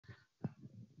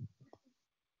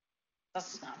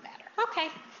Does not matter. Okay.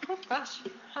 Oh, gosh.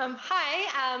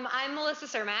 Hi, I'm Melissa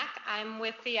Cermak. I'm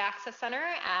with the Access Center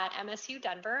at MSU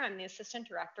Denver. I'm the assistant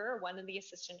director, one of the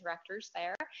assistant directors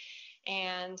there.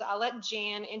 And I'll let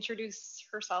Jan introduce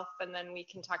herself, and then we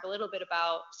can talk a little bit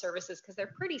about services because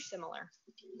they're pretty similar.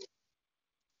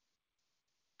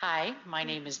 Hi, my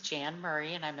name is Jan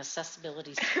Murray, and I'm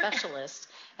accessibility specialist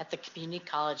at the Community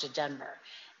College of Denver.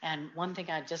 And one thing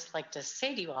I'd just like to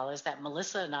say to you all is that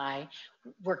Melissa and I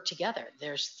work together.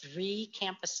 There's 3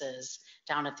 campuses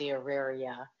down at the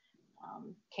Auraria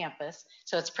campus,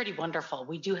 so it's pretty wonderful.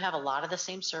 We do have a lot of the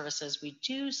same services. We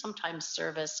do sometimes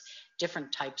service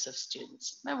different types of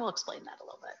students, and we'll explain that a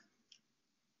little bit.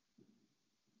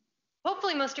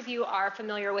 Hopefully most of you are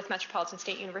familiar with Metropolitan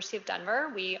State University of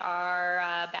Denver. We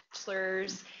are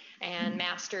bachelor's and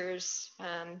master's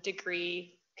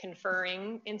degree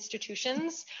conferring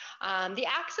institutions. The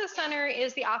Access Center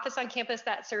is the office on campus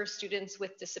that serves students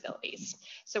with disabilities.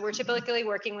 So we're typically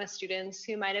working with students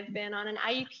who might have been on an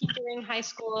IEP during high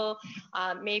school,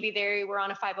 maybe they were on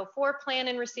a 504 plan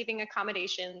and receiving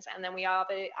accommodations, and then we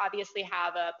obviously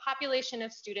have a population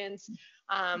of students.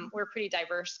 We're a pretty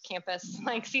diverse campus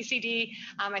like CCD.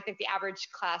 I think the average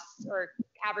class or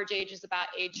average age is about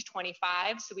age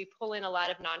 25, so we pull in a lot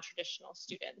of non-traditional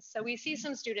students. So we see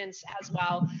some students as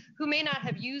well who may not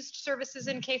have used services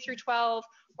in K through 12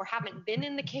 or haven't been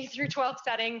in the K through 12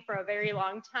 setting for a very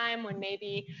long time when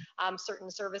maybe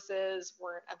certain services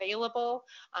weren't available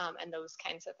and those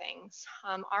kinds of things.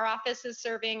 Our office is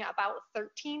serving about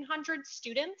 1,300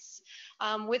 students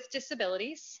with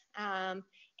disabilities.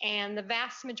 And the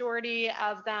vast majority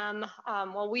of them,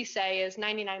 what we say is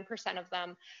 99% of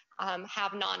them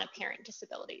have non-apparent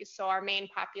disabilities. So our main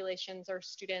populations are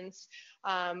students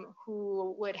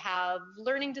who would have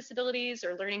learning disabilities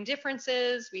or learning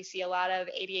differences. We see a lot of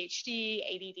ADHD,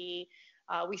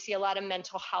 ADD. We see a lot of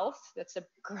mental health. That's a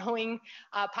growing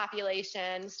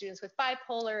population. Students with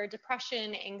bipolar,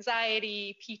 depression,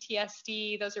 anxiety,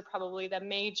 PTSD. Those are probably the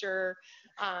major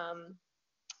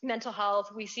mental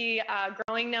health. We see a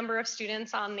growing number of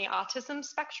students on the autism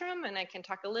spectrum, and I can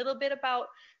talk a little bit about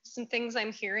some things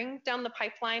I'm hearing down the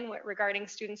pipeline regarding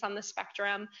students on the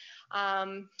spectrum.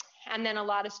 And then a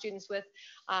lot of students with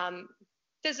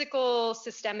physical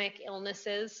systemic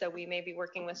illnesses. So we may be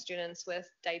working with students with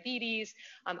diabetes,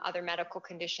 other medical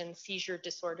conditions, seizure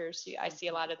disorders. I see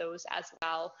a lot of those as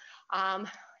well.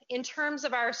 In terms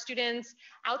of our students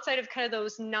outside of kind of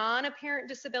those non-apparent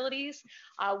disabilities,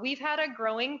 we've had a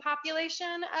growing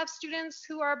population of students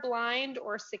who are blind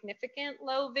or significant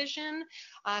low vision.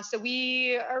 So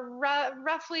we are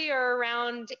roughly are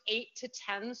around 8 to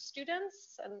 10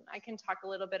 students, and I can talk a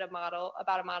little bit about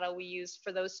a model we use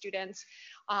for those students.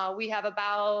 We have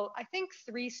about, I think,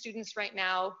 3 students right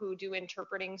now who do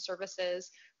interpreting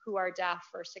services who are deaf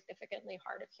or significantly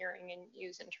hard of hearing and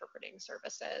use interpreting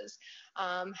services.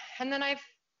 And then I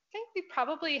think we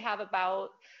probably have about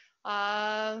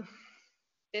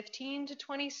 15 to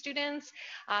 20 students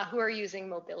who are using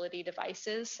mobility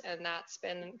devices, and that's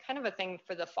been kind of a thing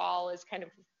for the fall, is kind of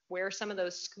where some of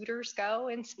those scooters go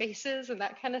in spaces and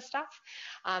that kind of stuff.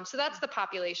 So that's the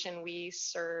population we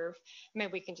serve.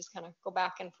 Maybe we can just kind of go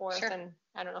back and forth. Sure. And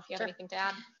I don't know if you have anything to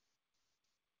add.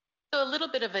 So a little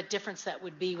bit of a difference that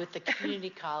would be with the community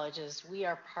colleges. We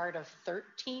are part of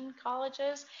 13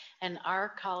 colleges, and our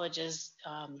colleges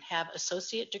have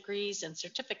associate degrees and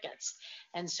certificates.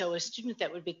 And so a student that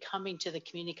would be coming to the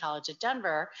Community College of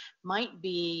Denver might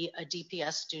be a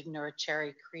DPS student or a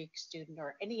Cherry Creek student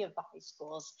or any of the high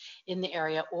schools in the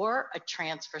area, or a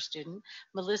transfer student.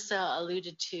 Melissa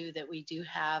alluded to that we do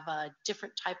have a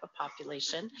different type of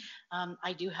population.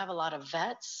 I do have a lot of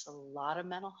vets, a lot of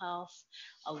mental health,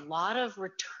 a lot of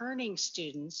returning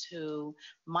students who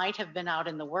might have been out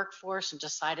in the workforce and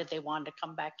decided they wanted to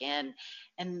come back in,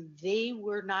 and they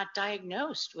were not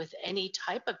diagnosed with any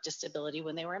type of disability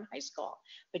when they were in high school.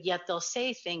 But yet they'll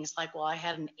say things like, well, I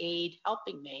had an aide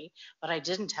helping me, but I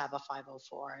didn't have a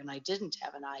 504 and I didn't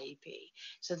have an IEP.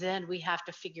 So then we have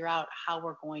to figure out how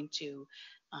we're going to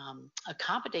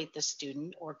accommodate the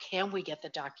student, or can we get the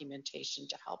documentation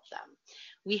to help them?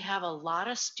 We have a lot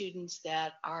of students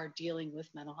that are dealing with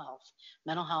mental health.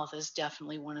 Mental health is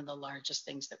definitely one of the largest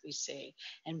things that we see.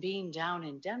 And being down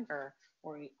in Denver,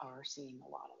 we are seeing a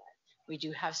lot of it. We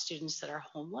do have students that are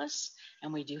homeless,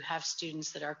 and we do have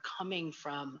students that are coming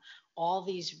from all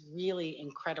these really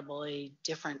incredibly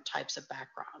different types of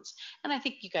backgrounds. And I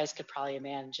think you guys could probably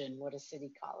imagine what a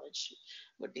city college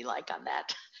would be like on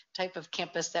that type of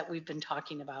campus that we've been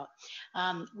talking about.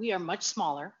 We are much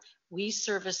smaller. We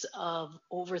service of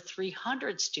over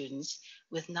 300 students.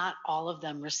 with not all of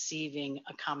them receiving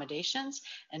accommodations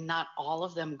and not all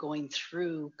of them going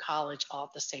through college all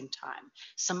at the same time.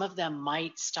 Some of them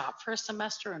might stop for a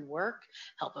semester and work,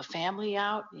 help a family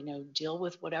out, deal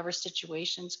with whatever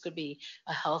situations, could be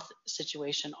a health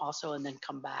situation also, and then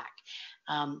come back.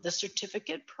 The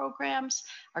certificate programs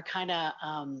are kind of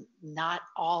not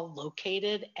all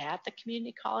located at the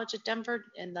community college at Denver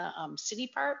in the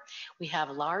city part. We have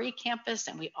Laurie campus,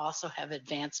 and we also have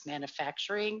advanced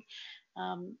manufacturing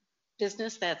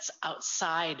business that's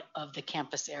outside of the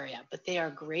campus area, but they are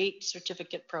great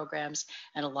certificate programs,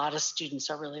 and a lot of students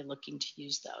are really looking to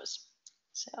use those.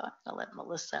 So I'll let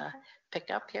Melissa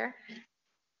pick up here.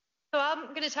 So I'm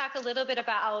going to talk a little bit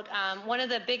about one of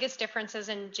the biggest differences,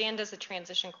 and Jan does a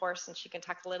transition course, and she can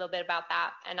talk a little bit about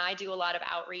that. And I do a lot of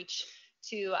outreach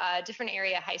to different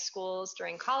area high schools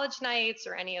during college nights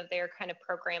or any of their kind of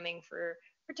programming for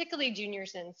particularly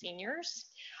juniors and seniors.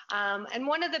 And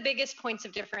one of the biggest points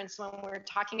of difference when we're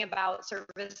talking about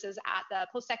services at the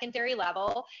post-secondary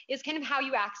level is kind of how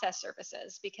you access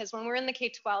services. Because when we're in the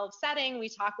K-12 setting, we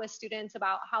talk with students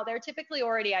about how they're typically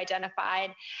already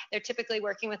identified. They're typically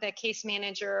working with a case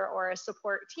manager or a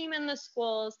support team in the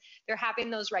schools. They're having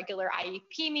those regular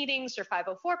IEP meetings or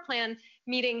 504 plan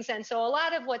meetings. And so a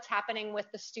lot of what's happening with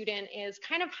the student is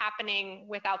kind of happening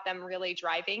without them really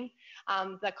driving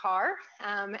the car.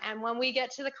 And when we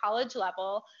get to the college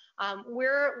level,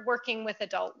 we're working with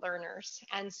adult learners.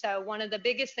 And so one of the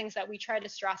biggest things that we try to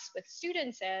stress with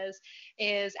students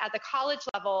is at the college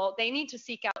level, they need to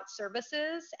seek out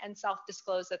services and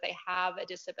self-disclose that they have a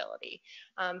disability.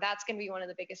 That's going to be one of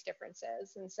the biggest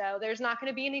differences. And so there's not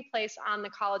going to be any place on the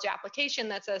college application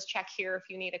that says check here if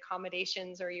you need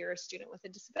accommodations or you're a student with a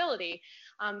disability.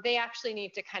 They actually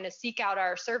need to kind of seek out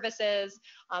our services,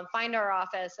 find our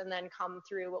office, and then come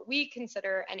through what we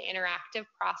consider an interactive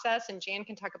process. And Jan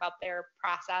can talk about their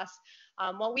process.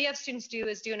 What we have students do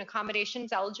is do an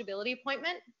accommodations eligibility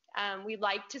appointment. We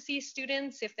like to see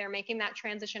students, if they're making that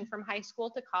transition from high school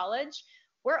to college,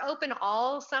 we're open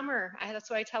all summer. That's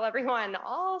what I tell everyone,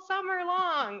 all summer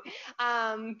long,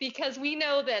 because we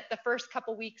know that the first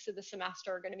couple weeks of the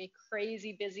semester are going to be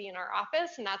crazy busy in our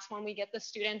office. And that's when we get the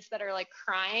students that are like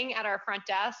crying at our front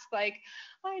desk, like,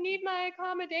 I need my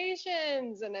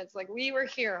accommodations. And it's like, we were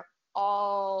here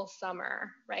all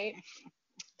summer, right?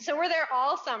 So we're there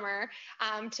all summer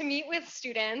to meet with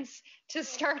students, to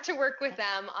start to work with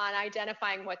them on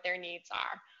identifying what their needs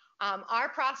are. Our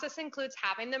process includes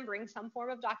having them bring some form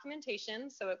of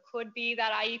documentation. So it could be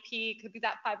that IEP, it could be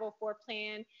that 504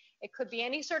 plan, it could be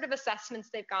any sort of assessments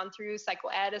they've gone through,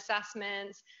 psychoed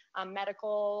assessments,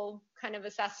 medical kind of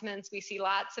assessments. We see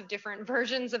lots of different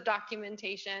versions of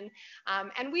documentation,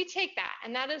 and we take that,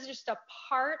 and that is just a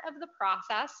part of the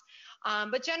process.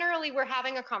 But generally, we're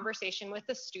having a conversation with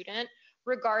the student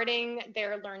regarding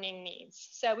their learning needs.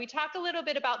 So we talk a little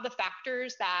bit about the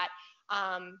factors that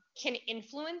can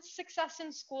influence success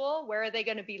in school. Where are they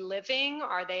going to be living?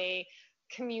 Are they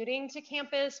commuting to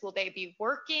campus? Will they be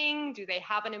working? Do they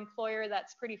have an employer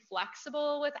that's pretty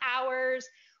flexible with hours?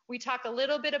 We talk a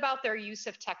little bit about their use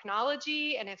of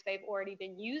technology and if they've already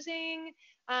been using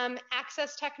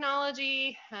access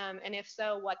technology, and if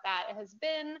so, what that has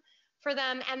been for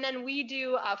them. And then we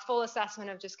do a full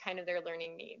assessment of just kind of their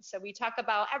learning needs. So we talk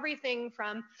about everything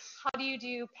from how do you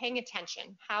do paying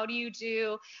attention? How do you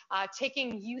do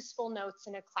taking useful notes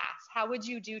in a class? How would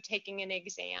you do taking an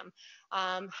exam?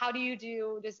 How do you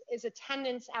do, is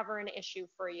attendance ever an issue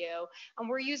for you? And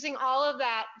we're using all of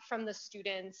that from the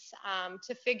students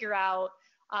to figure out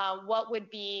what would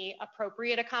be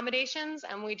appropriate accommodations.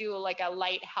 And we do like a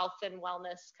light health and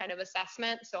wellness kind of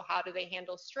assessment. So how do they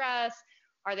handle stress?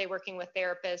 Are they working with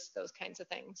therapists? Those kinds of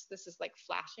things. This is like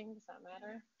flashing. Does that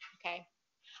matter? Okay.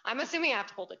 I'm assuming I have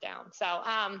to hold it down. So,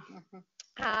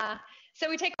 so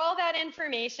we take all that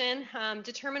information,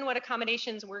 determine what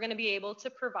accommodations we're going to be able to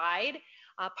provide.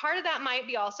 Part of that might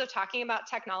be also talking about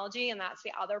technology, and that's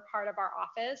the other part of our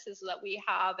office, is that we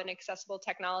have an accessible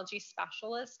technology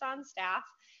specialist on staff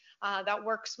that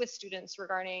works with students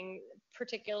regarding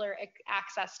particular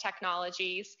access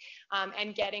technologies,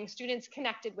 and getting students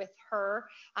connected with her.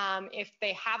 If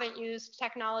they haven't used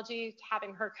technology,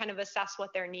 having her kind of assess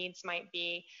what their needs might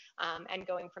be, and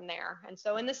going from there. And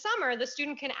so in the summer, the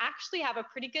student can actually have a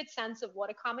pretty good sense of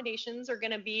what accommodations are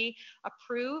going to be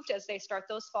approved as they start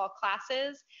those fall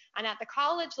classes. And at the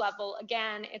college level,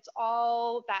 again, it's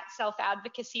all that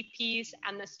self-advocacy piece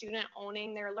and the student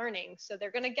owning their learning. So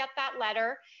they're going to get that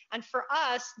letter. And for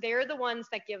us, they're the ones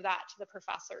that give that to the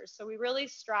professors. So we really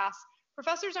stress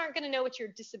Professors aren't going to know what your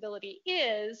disability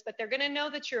is, but they're going to know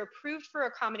that you're approved for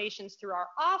accommodations through our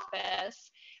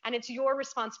office, and it's your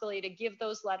responsibility to give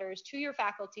those letters to your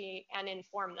faculty and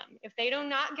inform them. If they do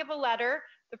not give a letter,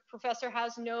 the professor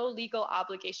has no legal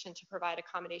obligation to provide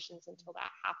accommodations until that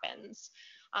happens.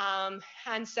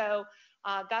 And so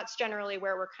that's generally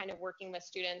where we're kind of working with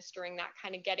students during that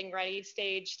kind of getting ready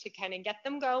stage to kind of get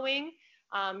them going.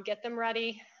 Get them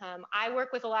ready. I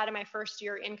work with a lot of my first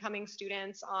year incoming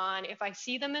students on, if I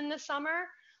see them in the summer,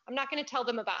 I'm not going to tell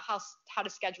them about how to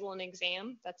schedule an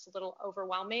exam. That's a little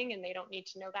overwhelming and they don't need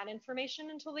to know that information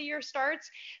until the year starts.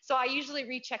 So I usually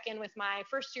recheck in with my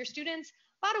first year students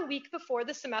about a week before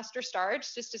the semester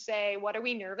starts, just to say, what are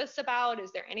we nervous about?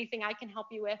 Is there anything I can help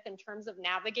you with in terms of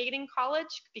navigating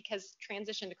college? Because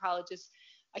transition to college is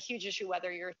a huge issue,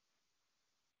 whether you're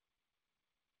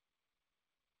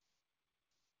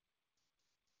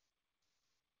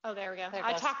Oh, there we go.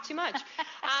 I talk too much.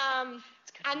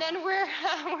 And then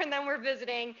we're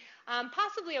visiting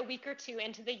possibly a week or two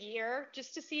into the year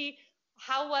just to see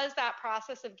how was that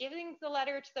process of giving the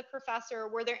letter to the professor.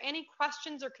 Were there any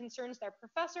questions or concerns their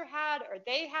professor had or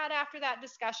they had after that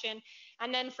discussion?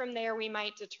 And then from there, we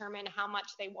might determine how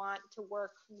much they want to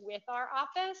work with our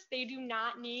office. They do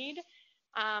not need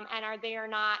they are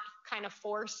not kind of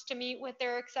forced to meet with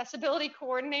their accessibility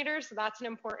coordinators. So that's an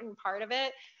important part of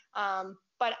it.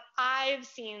 But I've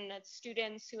seen that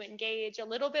students who engage a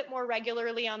little bit more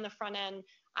regularly on the front end,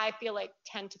 I feel like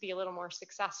tend to be a little more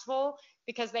successful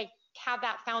because they have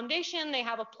that foundation, they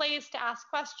have a place to ask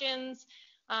questions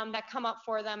that come up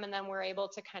for them, and then we're able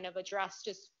to kind of address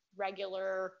just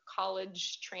regular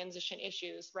college transition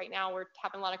issues. Right now, we're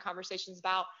having a lot of conversations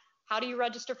about how do you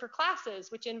register for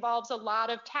classes, which involves a lot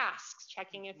of tasks,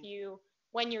 checking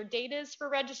when your date is for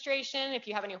registration, if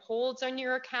you have any holds on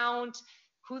your account,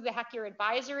 who the heck your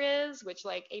advisor is, which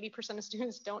like 80% of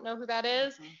students don't know who that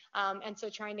is. And so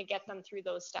trying to get them through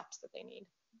those steps that they need.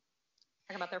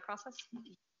 Talk about their process.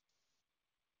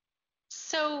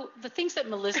 So the things that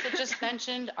Melissa just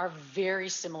mentioned are very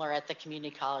similar at the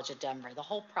Community College of Denver. The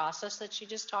whole process that she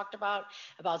just talked about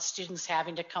students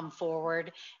having to come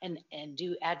forward and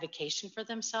do advocacy for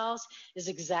themselves, is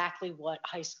exactly what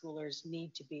high schoolers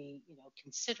need to be,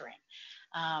 considering.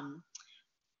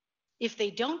 If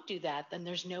they don't do that, then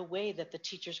there's no way that the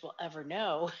teachers will ever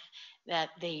know that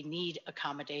they need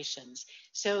accommodations.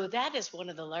 So that is one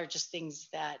of the largest things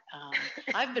that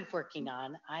I've been working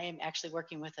on. I am actually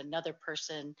working with another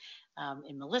person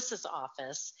in Melissa's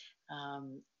office,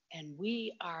 and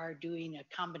we are doing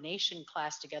a combination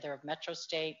class together of Metro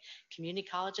State, Community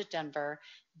College of Denver,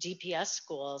 DPS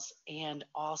schools, and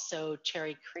also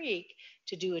Cherry Creek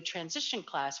to do a transition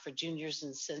class for juniors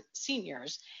and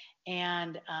seniors.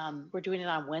 And we're doing it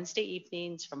on Wednesday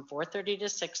evenings from 4:30 to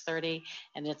 6:30,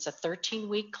 and it's a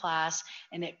 13-week class,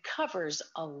 and it covers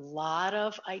a lot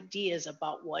of ideas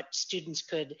about what students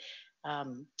could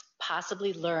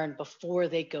possibly learn before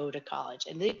they go to college.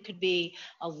 And it could be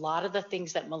a lot of the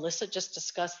things that Melissa just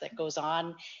discussed that goes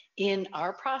on in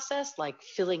our process, like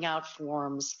filling out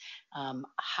forms,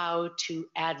 how to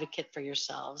advocate for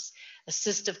yourselves,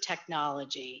 assistive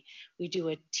technology. We do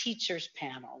a teachers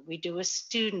panel, we do a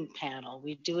student panel,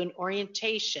 we do an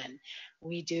orientation,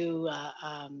 we do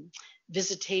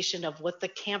visitation of what the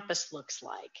campus looks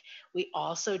like. We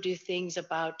also do things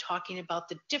about talking about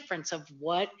the difference of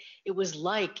what it was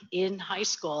like in high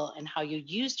school and how you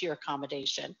used your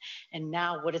accommodation, and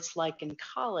now what it's like in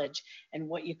college and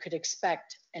what you could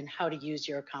expect and how to use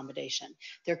your accommodation.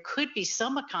 There could be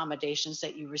some accommodations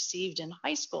that you received in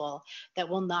high school that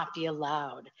will not be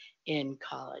allowed in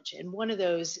college. And one of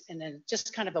those, and then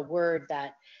just kind of a word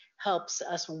that helps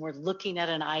us when we're looking at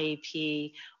an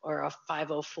IEP or a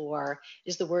 504,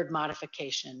 is the word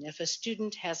modification. If a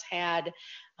student has had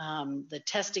the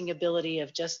testing ability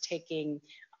of just taking,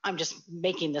 I'm just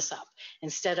making this up,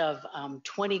 instead of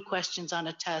 20 questions on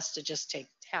a test to just take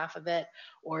half of it,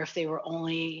 or if they were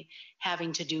only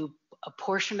having to do a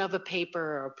portion of a paper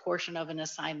or a portion of an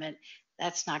assignment,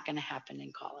 that's not going to happen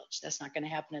in college. That's not going to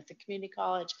happen at the community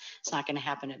college. It's not going to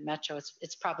happen at Metro.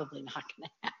 It's probably not going to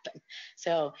happen.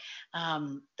 So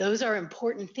those are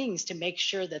important things to make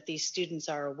sure that these students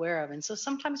are aware of. And so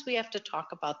sometimes we have to talk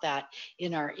about that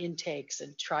in our intakes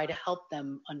and try to help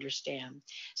them understand.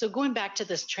 So going back to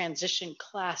this transition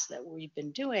class that we've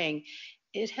been doing,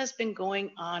 it has been going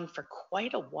on for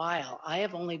quite a while. I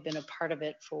have only been a part of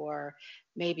it for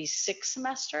maybe 6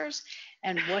 semesters.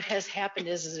 And what has happened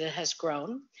is it has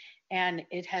grown and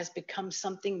it has become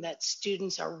something that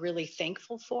students are really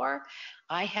thankful for.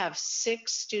 I have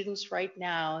 6 students right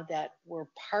now that were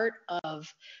part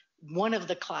of one of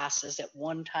the classes at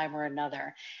one time or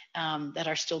another that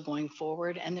are still going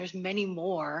forward. And there's many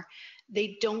more.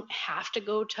 They don't have to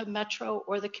go to Metro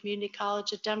or the Community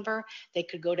College at Denver. They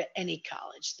could go to any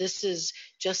college. This is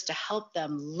just to help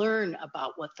them learn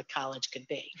about what the college could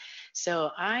be. So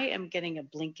I am getting a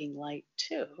blinking light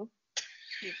too.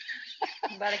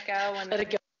 Let it go. Let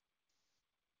it go.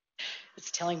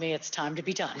 It's telling me it's time to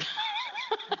be done.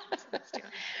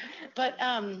 But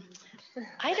I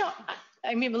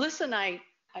mean, Melissa and I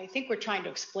think we're trying to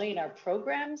explain our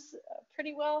programs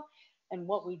pretty well and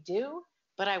what we do,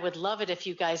 but I would love it if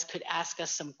you guys could ask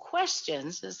us some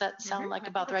questions. Does that sound like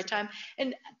about the right time?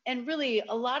 And really,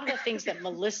 a lot of the things that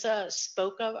Melissa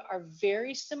spoke of are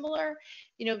very similar.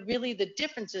 You know, really the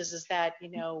difference is that, you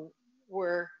know,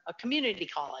 we're a community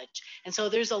college. And so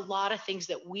there's a lot of things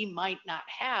that we might not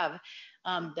have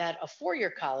that a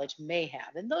four-year college may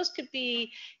have. And those could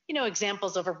be, you know,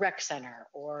 examples of a rec center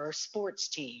or sports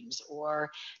teams, or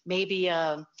maybe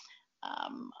a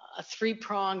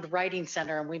three-pronged writing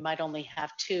center and we might only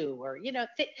have two, or, you know,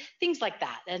 things like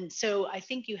that. And so I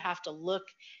think you have to look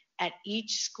at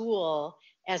each school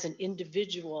as an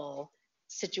individual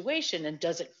situation, and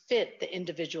does it fit the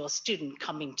individual student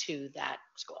coming to that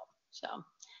school? So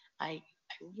I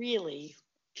really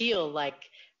feel like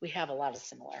we have a lot of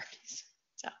similarities.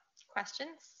 So,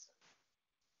 questions?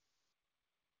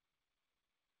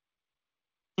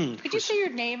 Could you say your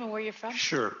name and where you're from?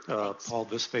 Sure. Paul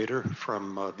Visvader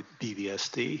from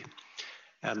BVSD.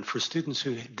 And for students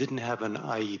who didn't have an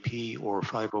IEP or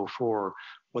 504,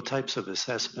 what types of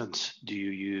assessments do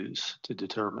you use to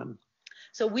determine?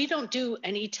 So we don't do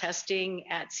any testing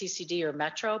at CCD or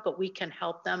Metro, but we can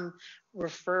help them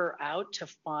refer out to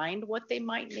find what they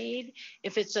might need.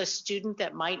 If it's a student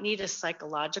that might need a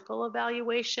psychological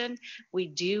evaluation, we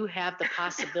do have the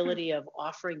possibility of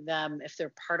offering them, if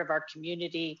they're part of our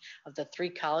community of the three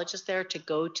colleges there, to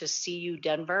go to CU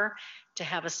Denver to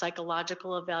have a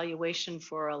psychological evaluation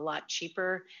for a lot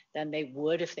cheaper than they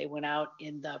would if they went out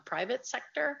in the private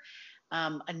sector.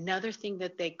 Another thing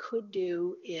that they could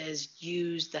do is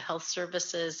use the health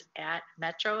services at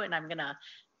Metro, and I'm going to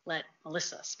let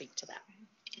Melissa speak to that.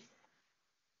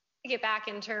 To get back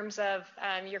in terms of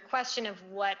your question of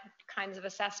what kinds of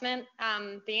assessment,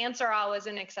 the answer always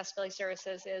in accessibility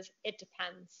services is it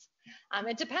depends.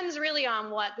 It depends really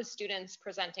on what the students'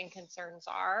 presenting concerns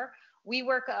are. We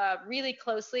work really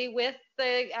closely with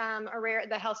the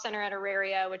health center at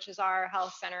Auraria, which is our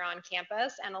health center on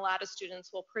campus, and a lot of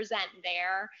students will present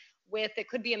there with, it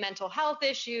could be a mental health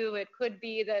issue, it could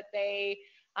be that they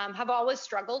have always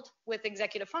struggled with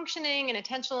executive functioning and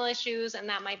attentional issues, and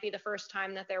that might be the first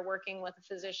time that they're working with a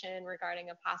physician regarding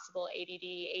a possible ADD,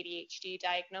 ADHD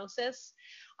diagnosis.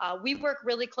 We work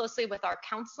really closely with our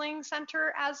counseling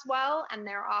center as well, and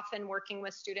they're often working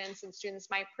with students, and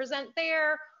students might present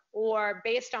there, or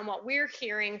based on what we're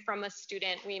hearing from a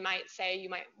student, we might say you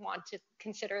might want to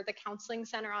consider the counseling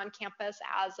center on campus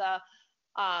as a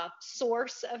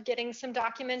source of getting some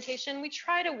documentation. We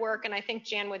try to work, and I think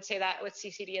Jan would say that with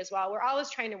CCD as well, we're always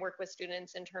trying to work with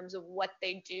students in terms of what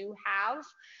they do have.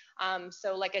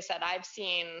 So like I said, I've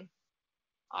seen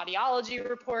audiology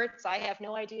reports. I have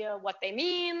no idea what they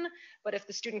mean, but if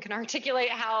the student can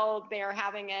articulate how they're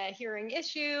having a hearing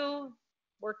issue,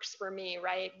 works for me,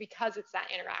 right? Because it's that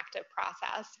interactive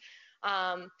process.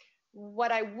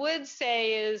 What I would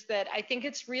say is that I think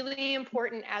it's really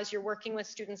important as you're working with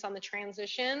students on the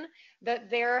transition that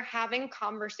they're having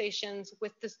conversations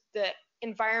with the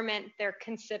environment they're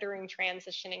considering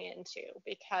transitioning into,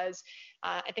 because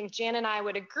I think Jan and I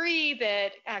would agree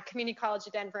that Community College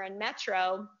of Denver and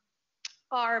Metro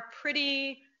are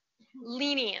pretty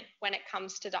lenient when it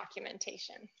comes to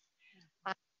documentation.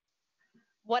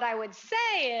 What I would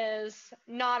say is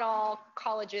not all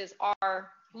colleges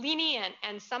are lenient,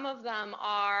 and some of them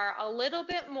are a little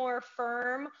bit more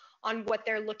firm on what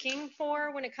they're looking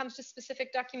for when it comes to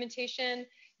specific documentation.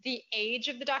 The age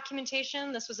of the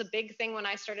documentation, this was a big thing when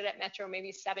I started at Metro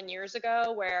maybe 7 years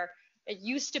ago, where it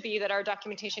used to be that our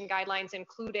documentation guidelines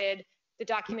included the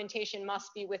documentation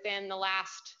must be within the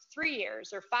last 3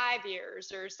 years or 5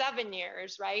 years or 7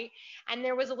 years, right? And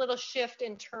there was a little shift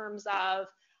in terms of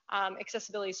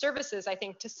accessibility services, I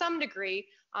think, to some degree,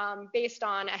 based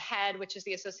on AHEAD, which is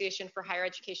the Association for Higher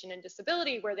Education and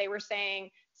Disability, where they were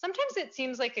saying sometimes it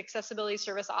seems like accessibility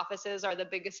service offices are the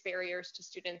biggest barriers to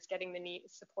students getting the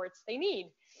supports they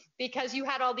need, because you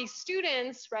had all these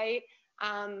students, right,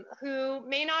 who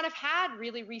may not have had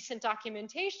really recent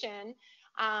documentation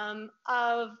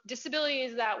of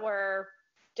disabilities that were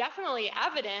definitely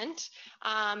evident,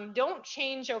 don't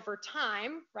change over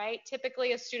time, right?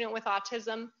 Typically a student with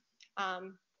autism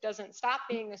doesn't stop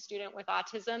being a student with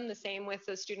autism. The same with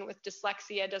a student with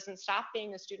dyslexia doesn't stop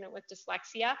being a student with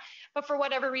dyslexia. But for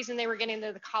whatever reason, they were getting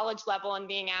to the college level and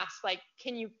being asked, like,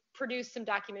 can you produce some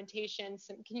documentation?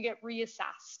 Can you get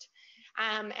reassessed?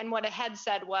 And what a head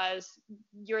said was,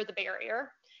 you're the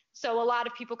barrier. So a lot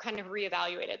of people kind of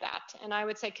reevaluated that. And I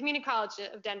would say Community College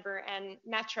of Denver and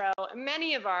Metro, and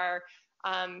many of our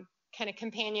kind of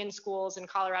companion schools in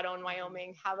Colorado and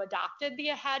Wyoming have adopted the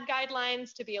AHEAD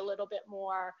guidelines to be a little bit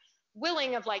more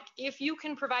willing of, like, if you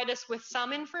can provide us with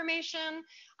some information,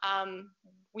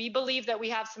 we believe that we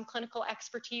have some clinical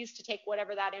expertise to take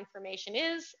whatever that information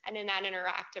is, and in that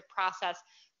interactive process,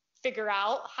 figure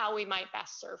out how we might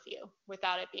best serve you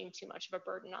without it being too much of a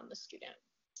burden on the student.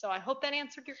 So I hope that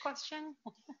answered your question.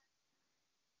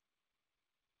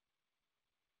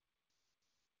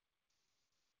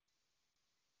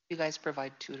 You guys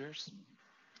provide tutors?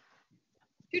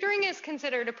 Tutoring is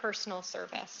considered a personal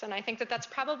service, and I think that that's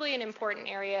probably an important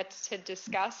area to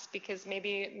discuss, because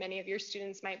maybe many of your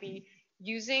students might be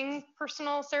using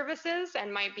personal services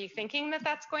and might be thinking that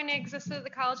that's going to exist at the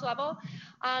college level.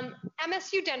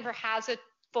 MSU Denver has a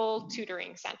full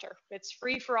tutoring center. It's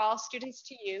free for all students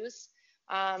to use,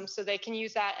 so they can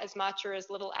use that as much or as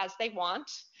little as they want.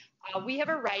 We have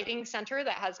a writing center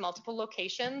that has multiple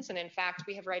locations, and in fact,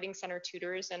 we have writing center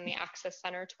tutors in the Access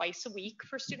Center twice a week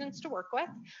for students to work with,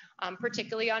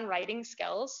 particularly on writing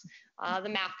skills. The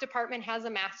math department has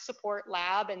a math support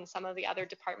lab, and some of the other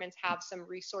departments have some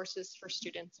resources for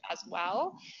students as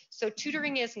well. So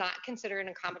tutoring is not considered an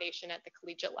accommodation at the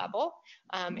collegiate level.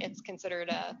 It's considered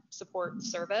a support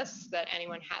service that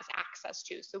anyone has access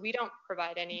to. So we don't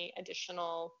provide any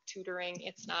additional tutoring.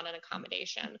 It's not an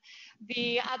accommodation.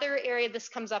 The other area this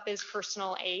comes up is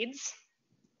personal aids.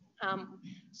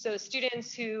 So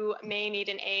students who may need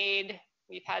an aid,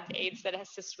 we've had aids that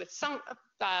assist with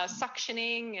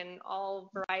suctioning and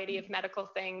all variety of medical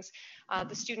things.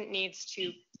 The student needs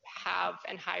to have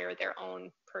and hire their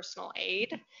own personal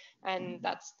aid, and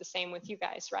that's the same with you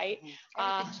guys, right?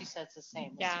 I think she said it's the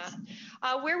same. Yeah.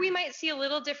 Where we might see a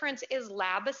little difference is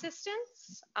lab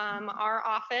assistance. Our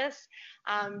office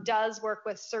does work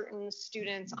with certain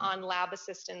students on lab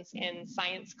assistance in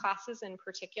science classes in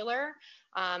particular,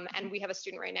 and we have a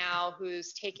student right now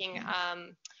who's taking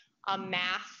a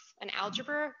math and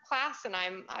algebra class, and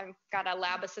I've got a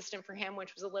lab assistant for him,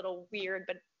 which was a little weird,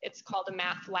 but it's called a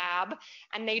math lab,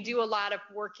 and they do a lot of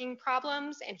working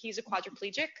problems, and he's a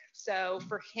quadriplegic. So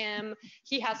for him,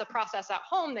 he has a process at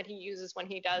home that he uses when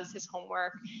he does his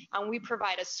homework, and we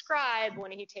provide a scribe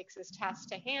when he takes his test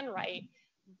to handwrite.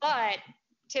 But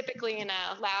typically in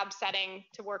a lab setting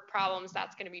to work problems,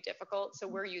 that's going to be difficult. So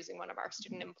we're using one of our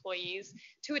student employees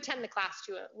to attend the class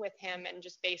with him and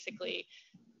just basically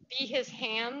be his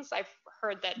hands. I've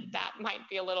heard that that might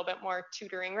be a little bit more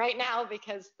tutoring right now,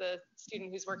 because the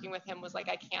student who's working with him was like,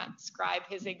 I can't scribe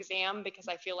his exam because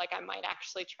I feel like I might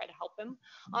actually try to help him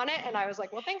on it. And I was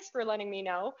like, well, thanks for letting me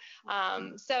know.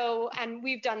 And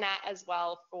we've done that as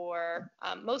well for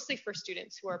mostly for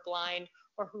students who are blind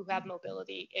or who have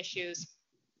mobility issues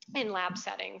in lab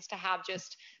settings, to have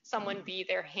just someone be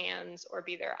their hands or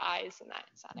be their eyes in that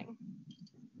setting.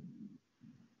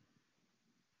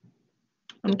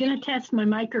 I'm going to test my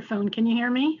microphone. Can you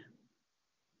hear me?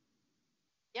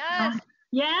 Yes.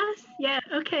 Yes? Yeah.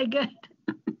 Okay, good.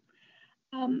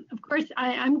 Of course,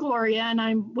 I'm Gloria, and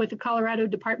I'm with the Colorado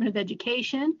Department of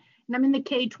Education, and I'm in the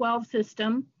K-12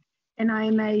 system, and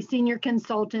I'm a senior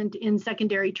consultant in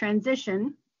secondary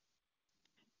transition.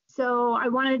 So I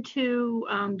wanted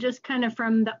to just kind of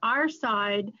from our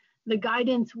side, the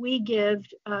guidance we give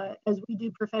as we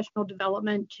do professional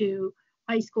development to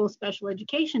high school special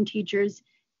education teachers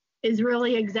is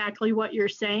really exactly what you're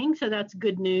saying. So that's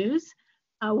good news.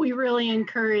 We really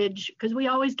encourage, because we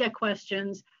always get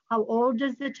questions, how old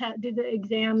do the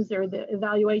exams or the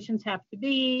evaluations have to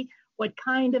be? What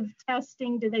kind of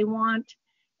testing do they want?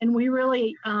 And we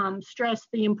really stress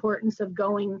the importance of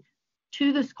going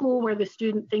to the school where the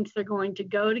student thinks they're going to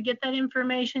go to get that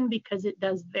information, because it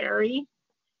does vary.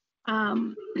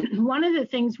 One of the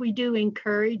things we do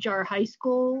encourage our high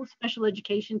school special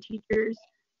education teachers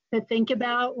to think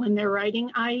about when they're writing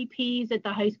IEPs at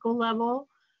the high school level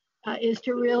is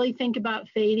to really think about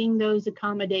fading those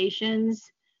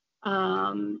accommodations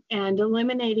and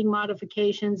eliminating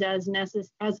modifications as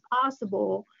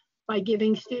possible, by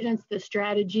giving students the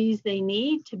strategies they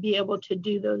need to be able to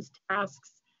do those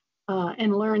tasks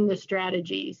and learn the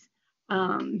strategies.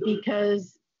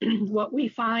 Because what we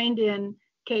find in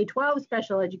K-12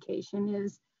 special education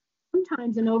is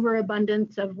sometimes an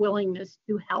overabundance of willingness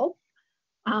to help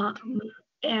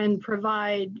and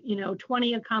provide,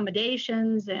 20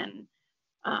 accommodations and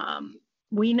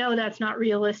we know that's not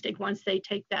realistic once they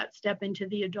take that step into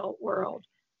the adult world.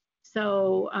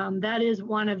 So that is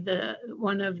one of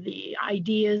the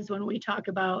ideas when we talk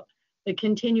about the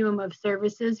continuum of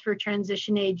services for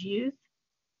transition age youth,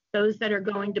 those that are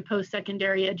going to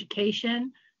post-secondary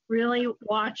education, really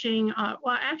watching,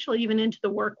 well, actually even into the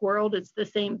work world, it's the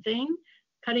same thing,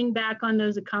 cutting back on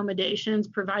those accommodations,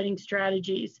 providing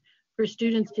strategies for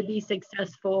students to be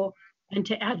successful and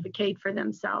to advocate for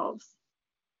themselves.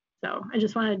 So I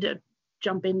just wanted to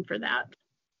jump in for that.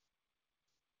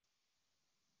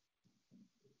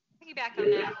 Piggyback on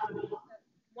that,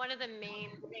 one of the main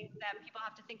things that people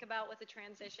have to think about with the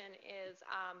transition is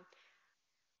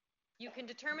you can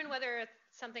determine whether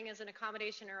something is an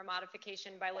accommodation or a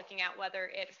modification by looking at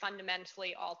whether it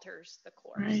fundamentally alters the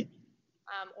course, right,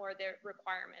 or the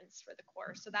requirements for the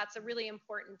course. So that's a really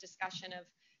important discussion of,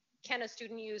 can a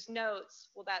student use notes?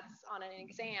 Well, that's on an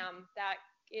exam. That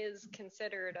is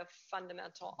considered a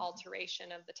fundamental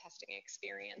alteration of the testing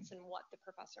experience and what the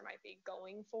professor might be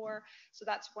going for. So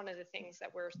that's one of the things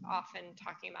that we're often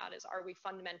talking about is, are we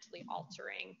fundamentally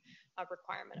altering a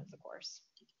requirement of the course?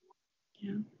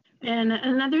 Yeah. And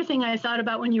another thing I thought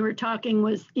about when you were talking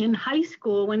was in high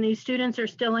school, when these students are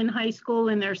still in high school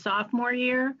in their sophomore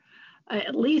year,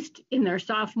 at least in their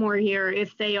sophomore year,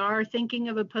 if they are thinking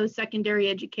of a post-secondary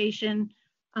education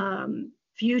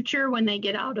future when they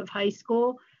get out of high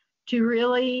school, to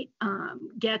really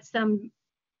get some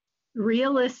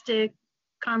realistic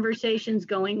conversations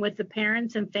going with the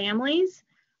parents and families,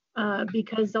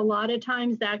 because a lot of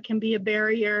times that can be a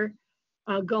barrier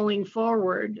going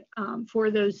forward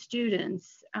for those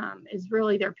students, is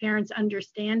really their parents'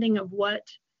 understanding of what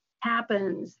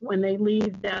happens when they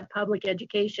leave that public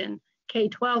education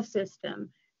K-12 system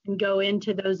and go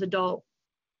into those adult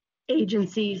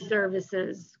agencies,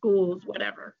 services, schools,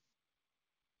 whatever.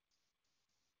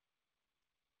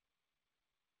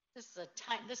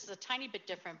 This is a tiny bit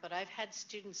different, but I've had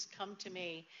students come to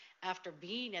me after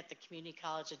being at the Community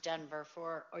College of Denver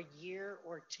for a year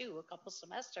or two, a couple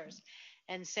semesters,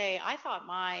 and say, I thought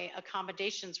my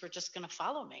accommodations were just going to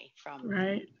follow me from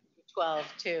right. 12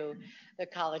 to the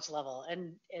college level.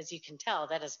 And as you can tell,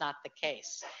 that is not the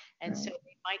case. And so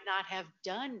they might not have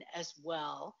done as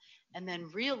well, and then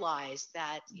realize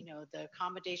that, you know, the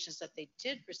accommodations that they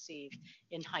did receive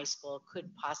in high school could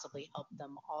possibly help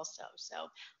them also. So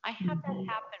I have that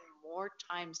happen more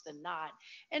times than not.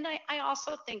 And I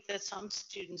also think that some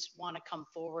students want to come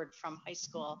forward from high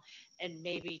school and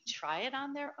maybe try it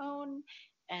on their own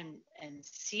and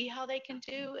see how they can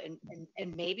do,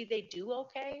 and maybe they do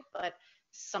okay, but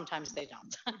sometimes they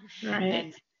don't. Right.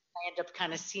 And I end up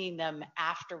kind of seeing them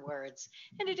afterwards,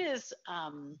 and it is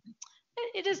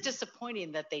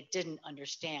disappointing that they didn't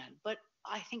understand, but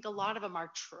I think a lot of them are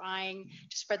trying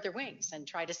to spread their wings and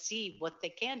try to see what they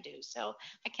can do. So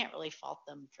I can't really fault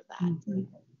them for that. Mm-hmm.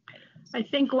 I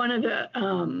think one of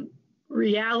the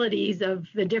realities of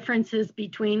the differences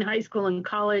between high school and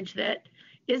college that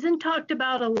isn't talked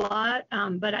about a lot,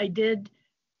 but I did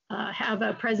have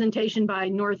a presentation by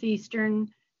Northeastern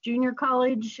Junior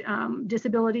College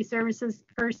disability services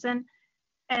person,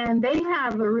 and they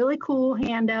have a really cool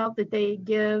handout that they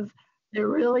give that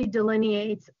really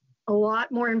delineates a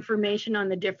lot more information on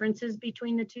the differences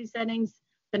between the two settings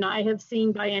than I have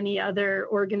seen by any other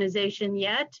organization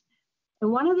yet.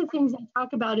 And one of the things I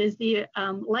talk about is the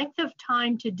length of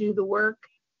time to do the work,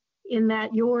 in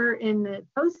that you're in the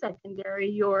post-secondary,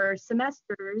 your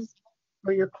semesters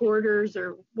or your quarters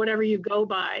or whatever you go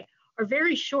by are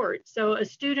very short. So a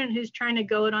student who's trying to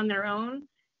go it on their own,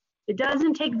 it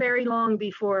doesn't take very long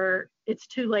before it's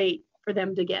too late for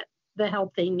them to get the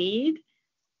help they need.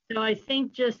 So I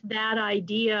think just that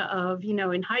idea of, you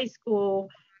know, in high school,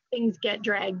 things get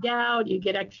dragged out, you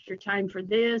get extra time for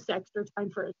this, extra time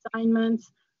for assignments.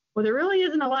 Well, there really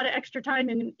isn't a lot of extra time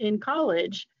in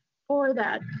college for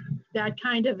that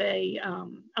kind of a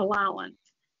allowance.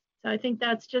 So I think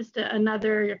that's just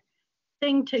another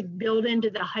thing to build into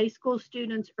the high school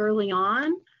students early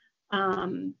on,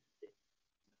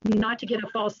 not to get a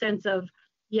false sense of,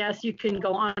 yes, you can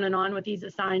go on and on with these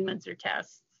assignments or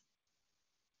tests.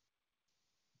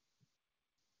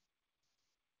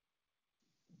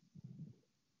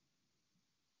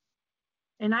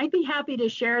 And I'd be happy to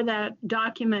share that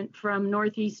document from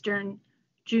Northeastern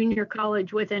Junior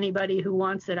College with anybody who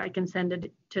wants it. I can send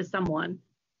it to someone.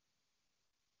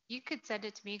 You could send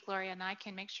it to me, Gloria, and I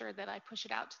can make sure that I push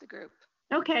it out to the group.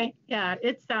 Okay. Yeah,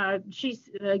 it's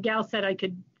the gal said I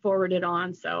could forward it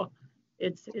on, so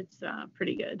it's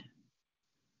pretty good.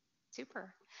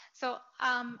 Super. So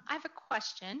I have a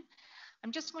question.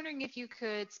 I'm just wondering if you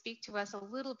could speak to us a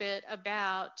little bit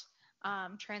about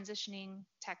transitioning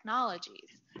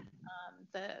technologies,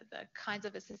 the kinds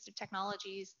of assistive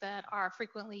technologies that are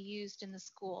frequently used in the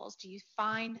schools? Do you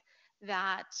find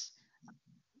that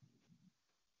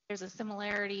there's a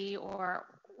similarity or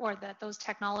that those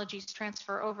technologies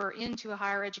transfer over into a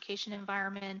higher education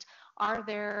environment? Are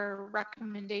there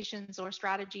recommendations or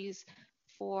strategies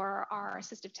for our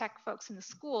assistive tech folks in the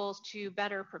schools to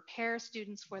better prepare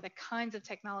students for the kinds of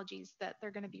technologies that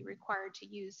they're going to be required to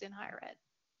use in higher ed?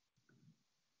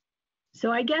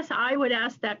 So I guess I would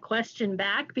ask that question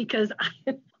back, because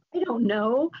I don't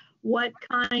know what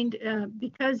kind,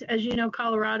 because as you know,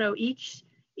 Colorado, each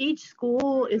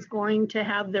school is going to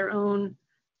have their own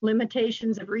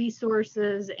limitations of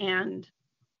resources, and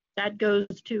that goes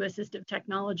to assistive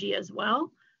technology as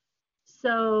well.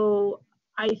 So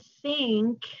I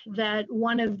think that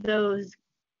one of those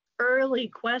early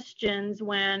questions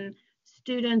when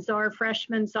students are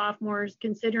freshmen, sophomores,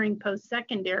 considering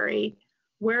post-secondary,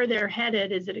 where they're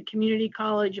headed, is it a community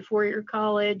college, a four-year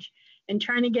college, and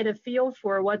trying to get a feel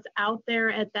for what's out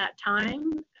there at that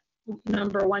time,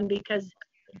 number one, because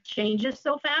it changes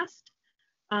so fast.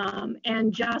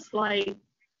 And just like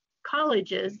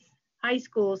colleges, high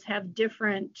schools have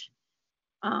different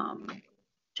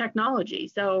technology.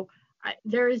 So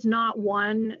there is not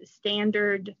one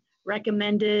standard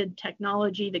recommended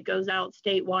technology that goes out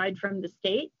statewide from the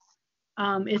state.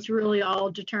 It's really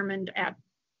all determined at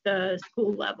the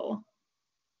school level.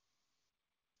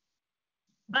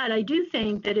 But I do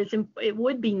think that it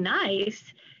would be nice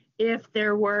if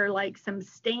there were like some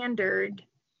standard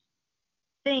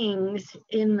things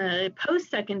in the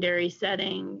post-secondary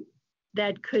setting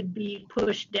that could be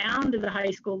pushed down to the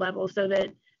high school level, so that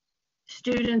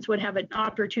students would have an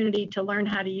opportunity to learn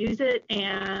how to use it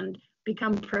and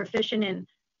become proficient in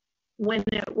when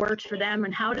it works for them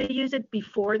and how to use it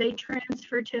before they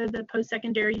transfer to the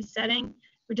post-secondary setting.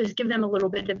 Would just give them a little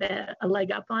bit of a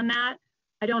leg up on that.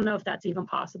 I don't know if that's even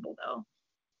possible though.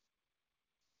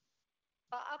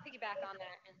 Well, I'll piggyback on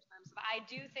that in terms of, I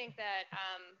do think that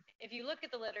if you look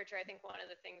at the literature, I think one of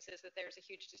the things is that there's a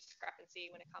huge discrepancy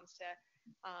when it comes to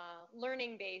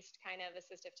learning-based kind of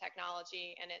assistive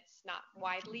technology, and it's not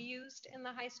widely used in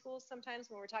the high schools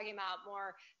sometimes. When we're talking about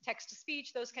more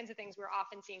text-to-speech, those kinds of things, we're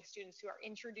often seeing students who are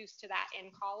introduced to that in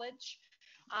college.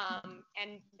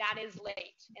 And that is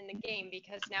late in the game,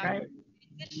 because now you're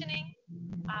transitioning,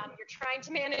 you're trying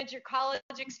to manage your college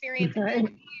experience, and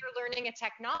you're learning a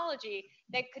technology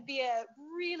that could be a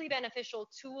really beneficial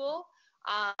tool,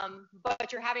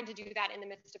 but you're having to do that in the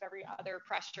midst of every other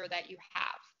pressure that you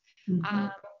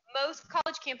have. Most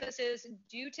college campuses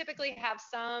do typically have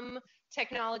some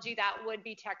technology that would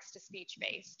be text-to-speech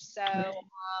based. So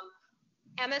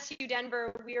MSU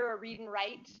Denver, we're a read and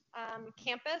write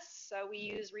campus. So we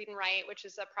use Read and Write, which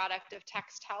is a product of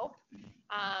Text Help.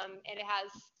 And it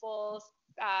has full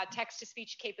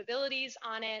text-to-speech capabilities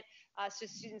on it. So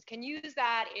students can use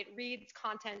that. It reads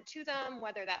content to them,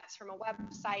 whether that's from a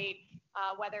website,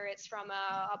 whether it's from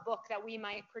a book that we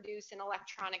might produce in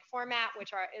electronic format,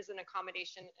 which is an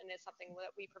accommodation and is something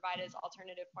that we provide as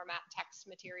alternative format text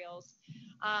materials.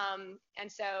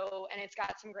 And it's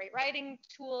got some great writing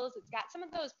tools. It's got some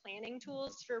of those planning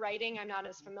tools for writing. I'm not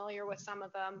as familiar with some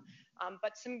of them,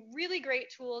 but some really great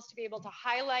tools to be able to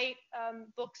highlight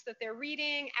books that they're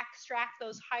reading, extract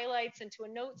those highlights into a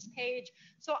notes page.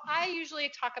 So I usually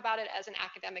talk about it as an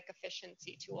academic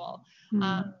efficiency tool.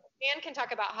 Dan can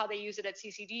talk about how they use it at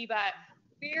CCD, but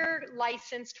we're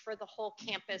licensed for the whole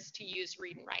campus to use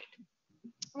Read and Write,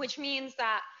 which means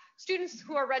that students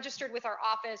who are registered with our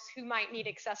office who might need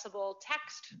accessible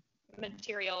text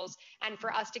materials, and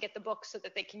for us to get the books so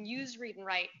that they can use Read and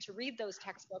Write to read those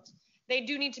textbooks, they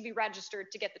do need to be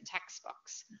registered to get the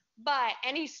textbooks. But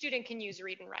any student can use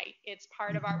Read and Write. It's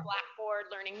part of our Blackboard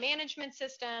learning management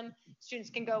system. Students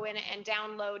can go in and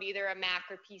download either a Mac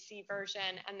or PC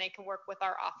version, and they can work with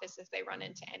our office if they run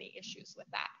into any issues with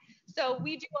that. So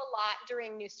we do a lot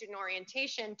during new student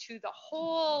orientation to the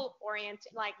whole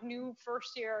new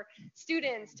first year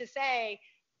students to say,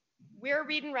 we're a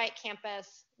Read and Write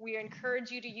campus. We encourage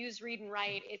you to use Read and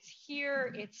Write. It's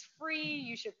here, it's free.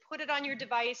 You should put it on your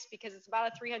device because it's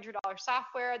about a $300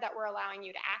 software that we're allowing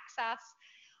you to access.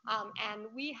 And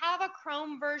we have a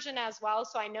Chrome version as well.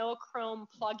 So I know a Chrome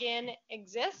plugin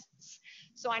exists.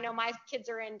 So I know my kids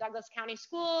are in Douglas County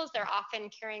schools. They're often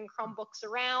carrying Chromebooks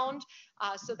around.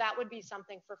 So that would be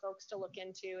something for folks to look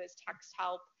into, is Text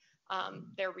Help.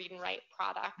 Their Read and Write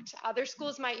product. Other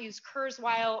schools might use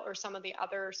Kurzweil or some of the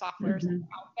other softwares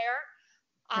out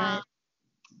there.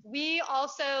 We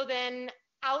also then,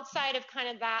 outside of kind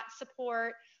of that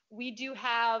support, we do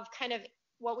have kind of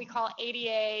what we call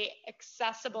ADA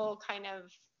accessible kind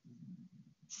of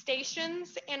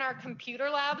stations in our computer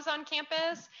labs on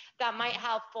campus that might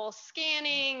have full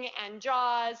scanning and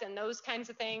JAWS and those kinds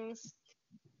of things.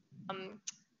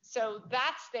 So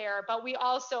that's there, but we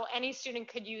also, any student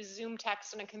could use Zoom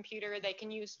text on a computer, they can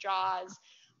use JAWS.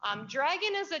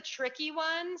 Dragon is a tricky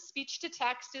one. Speech to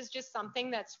text is just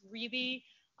something that's really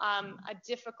a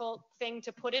difficult thing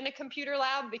to put in a computer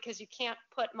lab because you can't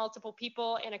put multiple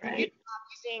people in a computer lab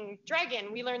using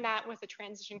Dragon. We learned that with a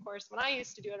transition course when I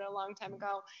used to do it a long time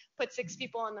ago. Put 6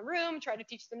 people in the room, try to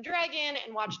teach them Dragon,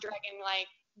 and watch Dragon like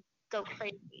go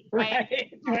crazy, right?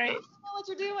 Right. You don't know what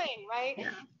you're doing, right? Yeah.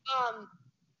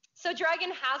 So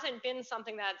Dragon hasn't been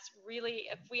something that's really,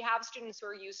 if we have students who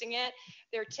are using it,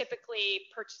 they're typically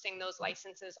purchasing those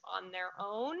licenses on their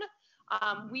own.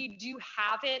 We do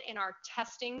have it in our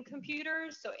testing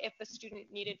computers. So if a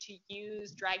student needed to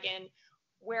use Dragon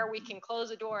where we can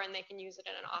close a door and they can use it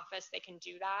in an office, they can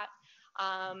do that.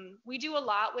 We do a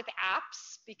lot with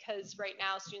apps because right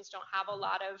now students don't have a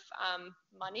lot of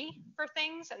money for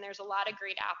things, and there's a lot of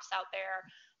great apps out there.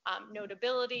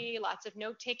 Notability, lots of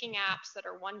note-taking apps that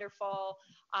are wonderful.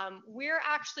 We're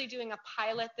actually doing a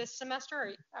pilot this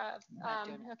semester.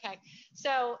 Okay,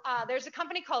 so there's a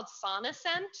company called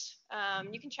Sonocent.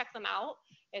 You can check them out.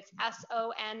 It's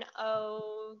Sonocent.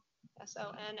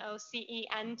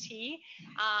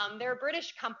 They're a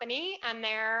British company, and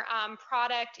their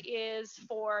product is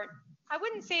for, I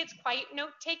wouldn't say it's quite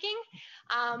note-taking.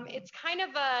 It's kind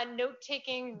of a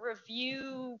note-taking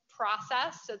review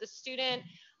process. So the student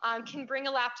can bring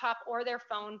a laptop or their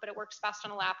phone, but it works best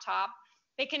on a laptop.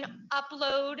 They can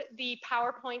upload the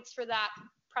PowerPoints for that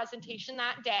presentation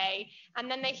that day, and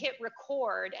then they hit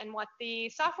record. And what the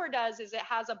software does is it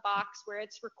has a box where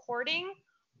it's recording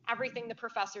everything the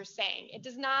professor's saying. It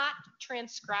does not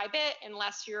transcribe it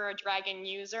unless you're a Dragon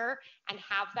user and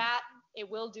have that. It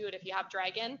will do it if you have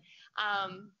Dragon.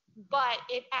 But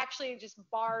it actually just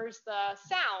bars the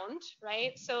sound,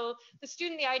 right? So the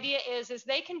student, the idea is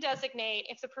they can designate,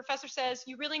 if the professor says,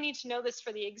 you really need to know this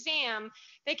for the exam,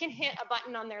 they can hit a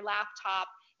button on their laptop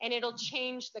and it'll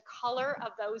change the color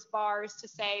of those bars to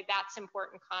say that's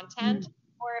important content.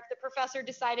 Or if the professor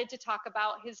decided to talk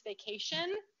about his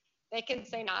vacation, they can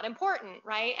say not important,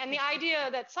 right? And the idea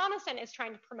that Sonocent is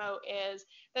trying to promote is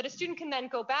that a student can then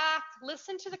go back,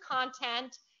 listen to the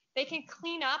content, they can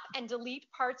clean up and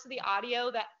delete parts of the audio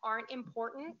that aren't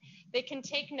important. They can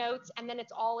take notes, and then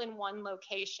it's all in one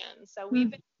location. So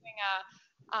we've been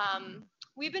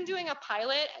doing a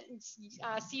pilot.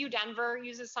 CU Denver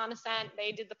uses Sonocent.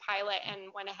 They did the pilot and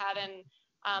went ahead and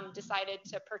decided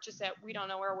to purchase it. We don't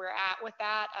know where we're at with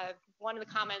that. One of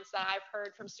the comments that I've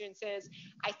heard from students is,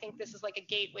 I think this is like a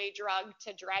gateway drug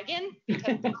to Dragon,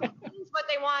 because what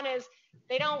they want is,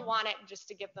 they don't want it just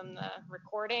to give them the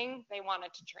recording, they want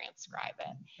it to transcribe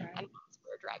it. Right. And that's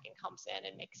where Dragon comes in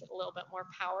and makes it a little bit more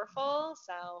powerful.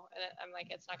 So I'm like,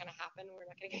 it's not gonna happen, we're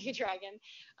not gonna get you Dragon.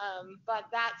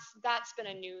 But that's been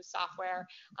a new software.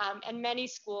 And many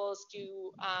schools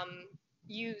do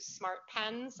use smart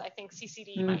pens. I think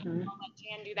CCD might let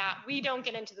Jan do that. We don't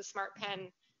get into the smart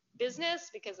pen business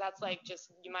because that's like,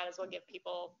 just, you might as well give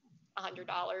people $100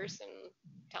 and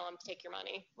tell them to take your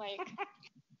money. Like.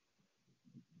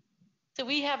 So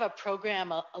we have a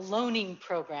program, a loaning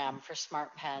program for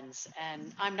smart pens,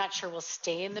 and I'm not sure we'll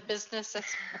stay in the business, as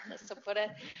to put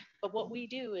it, but what we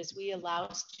do is we allow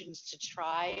students to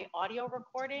try audio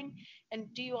recording. And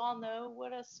do you all know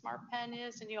what a smart pen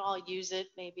is? And you all use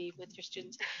it maybe with your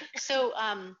students. So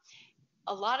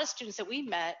a lot of students that we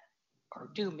met or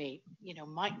do meet,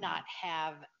 might not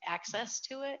have access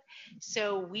to it.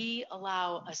 So we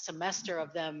allow a semester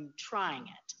of them trying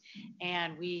it.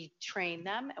 And we train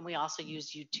them, and we also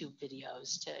use YouTube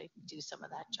videos to do some of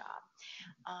that job.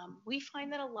 We find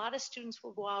that a lot of students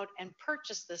will go out and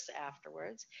purchase this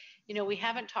afterwards. We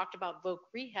haven't talked about Voc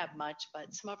Rehab much,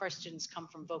 but some of our students come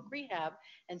from Voc Rehab,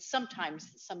 and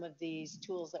sometimes some of these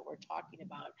tools that we're talking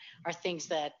about are things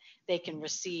that they can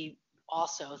receive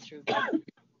also through Voc.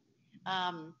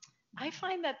 I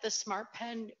find that the smart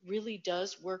pen really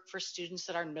does work for students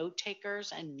that are note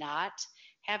takers and not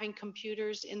having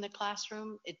computers in the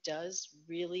classroom. It does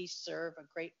really serve a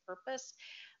great purpose.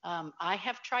 I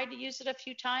have tried to use it a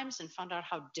few times and found out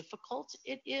how difficult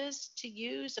it is to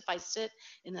use if I sit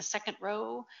in the second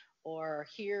row or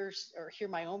hear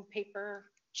my own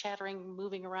paper chattering,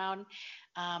 moving around.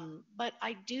 But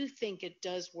I do think it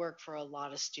does work for a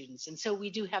lot of students. And so we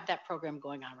do have that program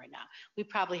going on right now. We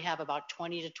probably have about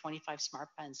 20 to 25 smart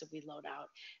pens that we load out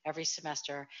every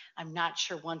semester. I'm not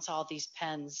sure once all these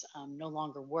pens no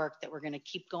longer work that we're going to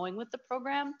keep going with the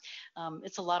program.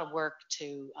 It's a lot of work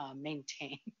to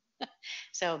maintain.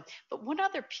 So, but one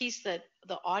other piece, that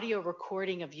the audio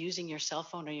recording of using your cell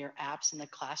phone or your apps in the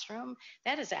classroom,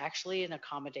 that is actually an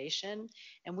accommodation.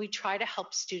 And we try to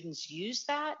help students use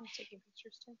that. And taking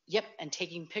pictures too. Yep, and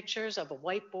taking pictures of a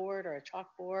whiteboard or a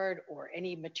chalkboard or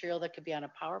any material that could be on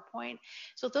a PowerPoint.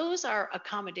 So those are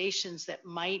accommodations that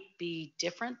might be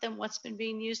different than what's been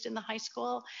being used in the high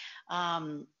school.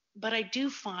 But I do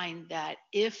find that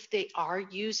if they are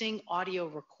using audio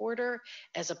recorder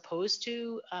as opposed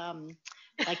to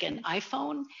like an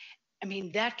iPhone, I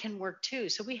mean, that can work too.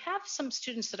 So we have some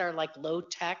students that are like low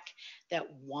tech that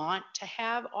want to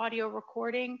have audio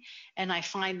recording. And I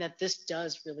find that this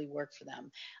does really work for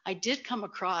them. I did come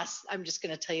across, I'm just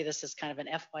going to tell you this as kind of an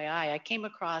FYI, I came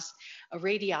across a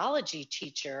radiology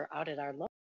teacher out at our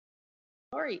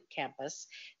Lori campus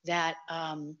that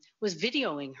was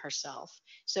videoing herself.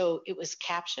 So it was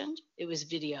captioned, it was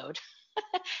videoed,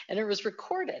 and it was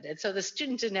recorded. And so the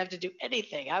student didn't have to do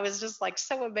anything. I was just like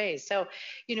so amazed. So,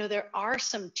 you know, there are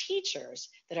some teachers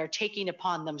that are taking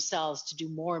upon themselves to do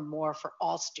more and more for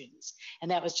all students.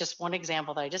 And that was just one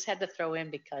example that I just had to throw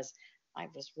in because I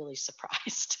was really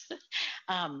surprised.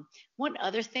 One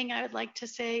other thing I would like to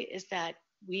say is that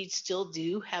we still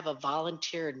do have a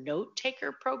volunteer note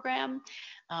taker program.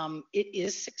 It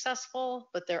is successful,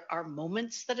 but there are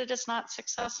moments that it is not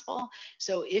successful.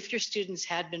 So if your students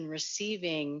had been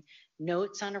receiving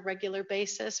notes on a regular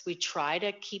basis, we try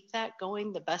to keep that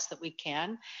going the best that we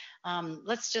can.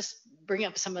 Let's just bring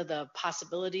up some of the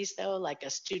possibilities though, like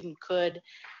a student could,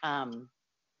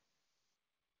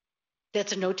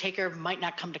 that's a note taker might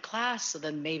not come to class, so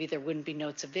then maybe there wouldn't be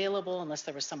notes available unless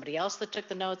there was somebody else that took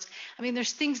the notes. I mean,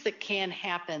 there's things that can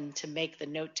happen to make the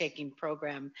note-taking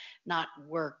program not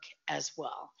work as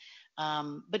well.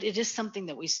 But it is something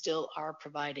that we still are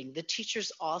providing. The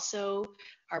teachers also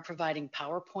are providing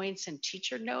PowerPoints and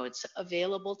teacher notes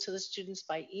available to the students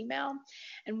by email.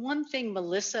 And one thing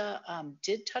Melissa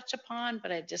did touch upon,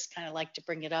 but I just kind of like to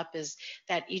bring it up, is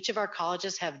that each of our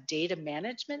colleges have data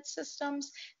management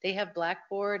systems. They have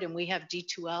Blackboard and we have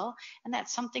D2L, and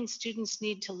that's something students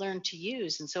need to learn to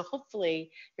use. And so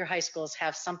hopefully your high schools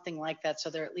have something like that so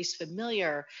they're at least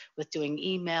familiar with doing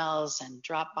emails and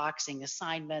Dropboxing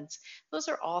assignments. Those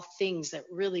are all things that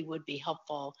really would be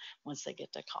helpful once they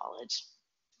get to college.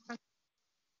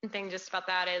 Thing just about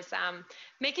that is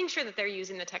making sure that they're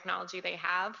using the technology they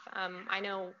have. I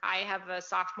know I have a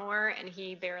sophomore and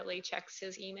he barely checks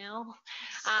his email.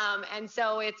 And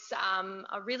so it's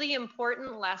a really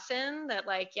important lesson that,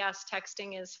 like, yes,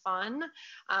 texting is fun,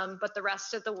 but the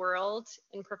rest of the world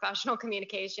in professional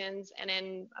communications and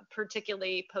in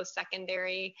particularly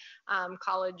post-secondary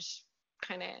college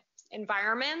kind of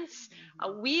environments,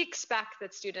 we expect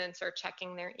that students are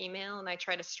checking their email, and I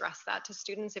try to stress that to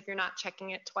students. If you're not checking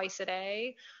it twice a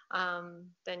day,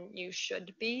 then you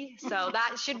should be. So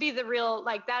that should be the real,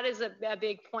 like, that is a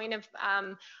big point of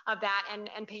that.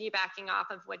 And piggybacking off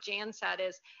of what Jan said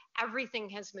is everything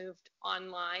has moved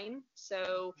online.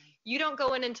 So you don't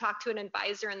go in and talk to an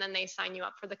advisor and then they sign you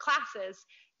up for the classes.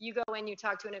 You go in, you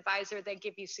talk to an advisor, they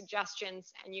give you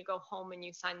suggestions, and you go home and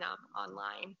you sign them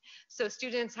online. So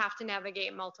students have to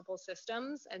navigate multiple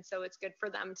systems, and so it's good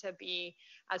for them to be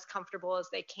as comfortable as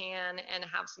they can and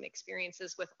have some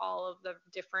experiences with all of the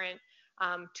different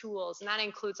tools. And that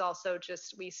includes also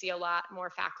just, we see a lot more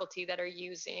faculty that are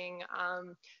using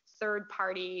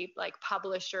third-party, like,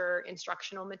 publisher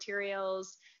instructional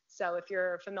materials. So if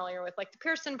you're familiar with, like, the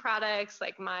Pearson products,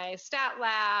 like my Stat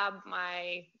Lab,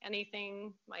 my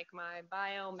anything, like my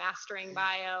bio, Mastering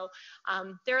Bio,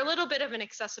 they're a little bit of an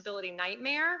accessibility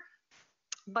nightmare,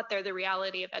 but they're the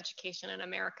reality of education in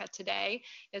America today,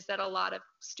 is that a lot of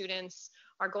students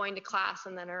are going to class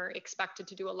and then are expected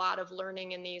to do a lot of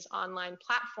learning in these online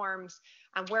platforms.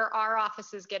 And where our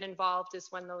offices get involved is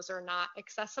when those are not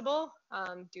accessible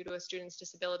due to a student's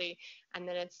disability, and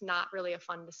then it's not really a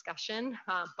fun discussion,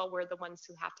 but we're the ones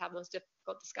who have to have those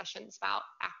difficult discussions about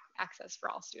access for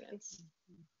all students.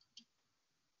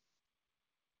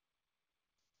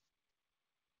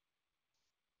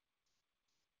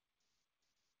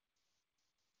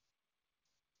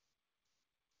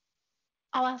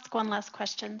 I'll ask one last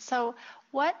question. So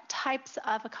what types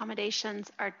of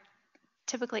accommodations are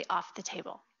typically off the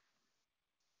table?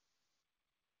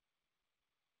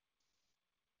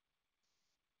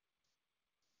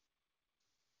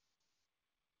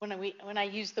 When I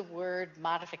use the word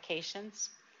modifications,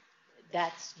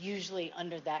 that's usually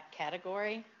under that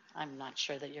category. I'm not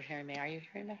sure that you're hearing me. Are you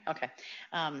hearing me? Okay.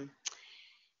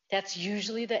 That's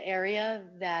usually the area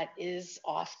that is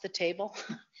off the table.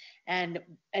 and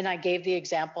I gave the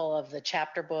example of the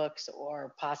chapter books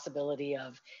or possibility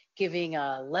of giving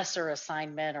a lesser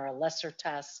assignment or a lesser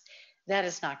test. That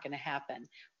is not going to happen.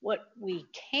 What we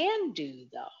can do,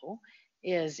 though,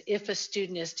 is if a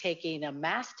student is taking a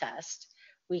math test,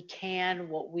 we can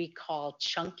what we call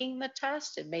chunking the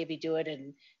test and maybe do it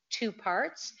in 2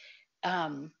 parts.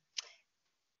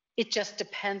 It just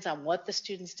depends on what the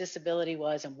student's disability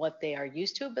was and what they are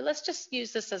used to. But let's just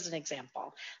use this as an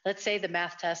example. Let's say the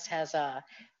math test has a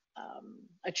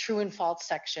true and false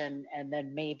section, and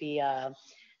then maybe a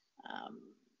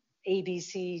A, B,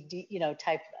 C, D,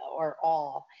 type or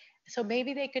all. So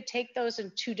maybe they could take those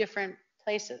in 2 different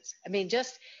places. I mean,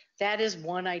 just that is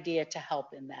one idea to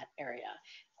help in that area.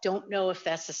 Don't know if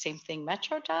that's the same thing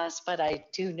Metro does, but I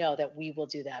do know that we will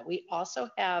do that. We also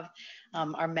have,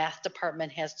 our math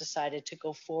department has decided to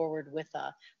go forward with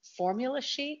a formula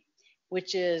sheet,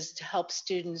 which is to help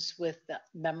students with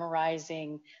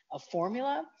memorizing a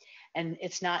formula. And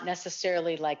it's not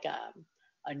necessarily like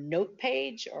a note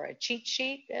page or a cheat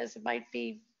sheet, as it might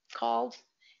be called.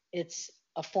 It's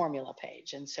a formula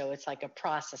page. And so it's like a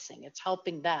processing. It's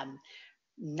helping them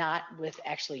not with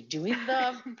actually doing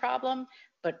the problem,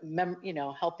 but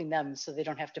helping them so they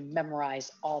don't have to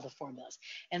memorize all the formulas.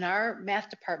 And our math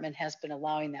department has been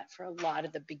allowing that for a lot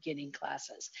of the beginning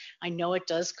classes. I know it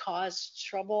does cause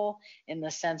trouble in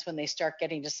the sense when they start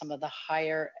getting to some of the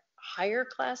higher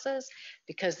classes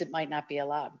because it might not be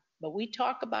allowed. But we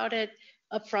talk about it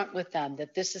up front with them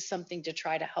that this is something to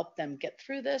try to help them get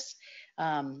through this,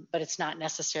 but it's not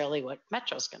necessarily what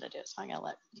Metro's going to do. So I'm going to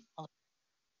let.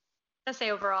 I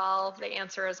say overall, the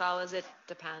answer is always it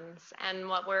depends. And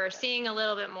what we're seeing a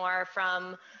little bit more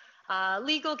from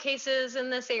legal cases in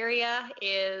this area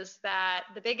is that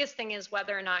the biggest thing is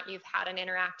whether or not you've had an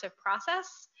interactive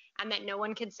process, and that no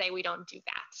one can say we don't do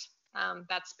that.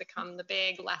 That's become the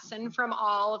big lesson from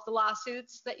all of the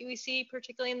lawsuits that we see,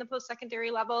 particularly in the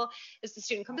post-secondary level, is the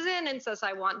student comes in and says,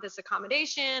 I want this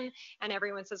accommodation, and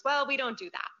everyone says, well, we don't do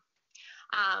that.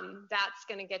 That's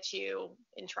going to get you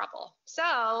in trouble.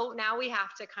 So now we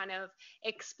have to kind of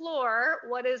explore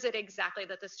what is it exactly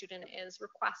that the student is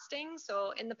requesting.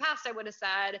 So in the past, I would have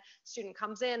said, student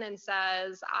comes in and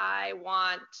says, I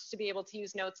want to be able to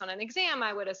use notes on an exam.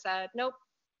 I would have said, nope,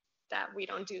 that we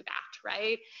don't do that,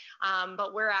 right?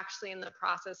 But we're actually in the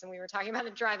process, and we were talking about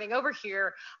it driving over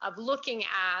here, of looking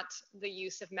at the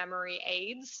use of memory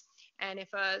aids. And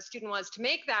if a student was to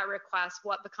make that request,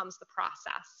 what becomes the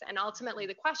process? And ultimately,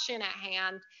 the question at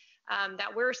hand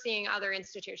that we're seeing other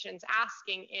institutions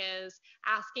asking is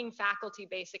asking faculty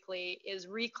basically, is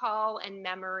recall and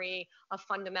memory a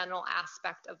fundamental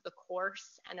aspect of the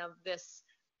course and of this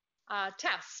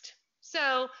test?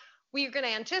 So we're going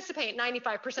to anticipate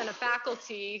 95% of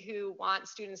faculty who want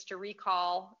students to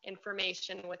recall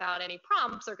information without any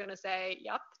prompts are going to say,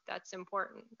 yep, that's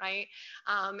important, right?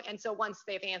 And so once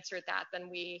they've answered that, then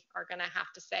we are going to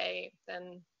have to say,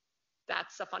 then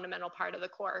that's a fundamental part of the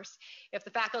course. If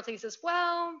the faculty says,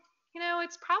 well,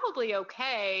 it's probably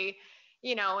okay,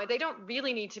 they don't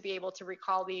really need to be able to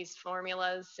recall these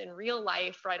formulas in real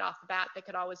life right off the bat. They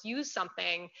could always use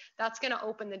something. That's going to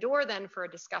open the door then for a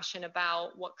discussion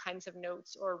about what kinds of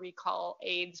notes or recall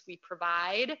aids we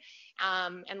provide.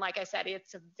 And like I said,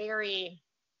 it's very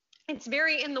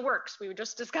in the works. We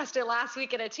just discussed it last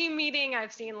week at a team meeting.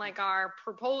 I've seen like our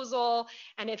proposal,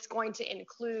 and it's going to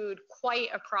include quite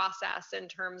a process in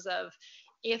terms of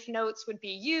if notes would be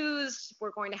used.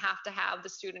 We're going to have the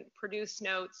student produce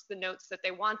notes, the notes that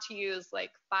they want to use,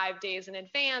 like 5 days in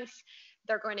advance.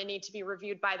 They're going to need to be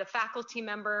reviewed by the faculty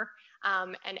member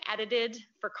and edited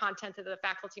for content that the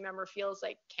faculty member feels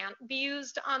like can't be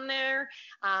used on there.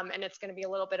 And it's going to be a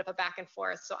little bit of a back and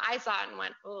forth. So I saw it and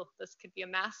went, oh, this could be a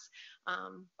mess.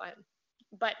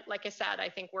 But like I said, I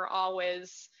think we're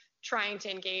always trying to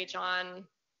engage on,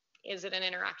 is it an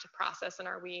interactive process, and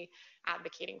are we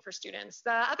advocating for students?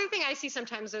 The other thing I see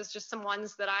sometimes is just some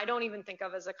ones that I don't even think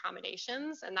of as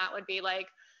accommodations, and that would be like,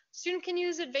 student can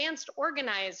use advanced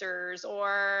organizers,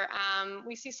 or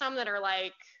we see some that are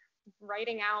like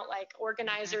writing out like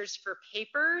organizers for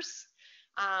papers.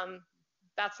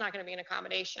 That's not going to be an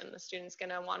accommodation. The student's going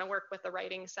to want to work with the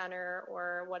writing center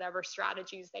or whatever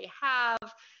strategies they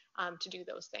have to do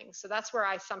those things. So that's where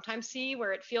I sometimes see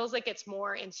where it feels like it's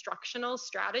more instructional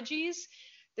strategies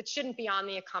that shouldn't be on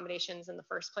the accommodations in the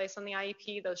first place on the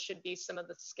IEP. Those should be some of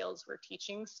the skills we're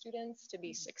teaching students to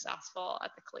be successful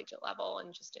at the collegiate level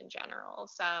and just in general.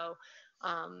 So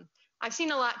I've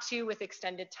seen a lot too with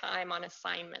extended time on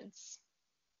assignments.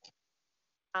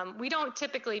 We don't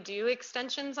typically do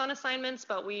extensions on assignments,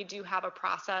 but we do have a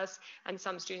process, and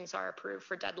some students are approved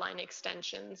for deadline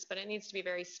extensions, but it needs to be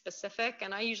very specific.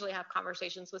 And I usually have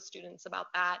conversations with students about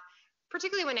that,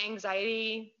 particularly when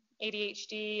anxiety,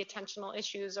 ADHD, attentional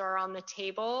issues are on the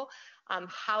table.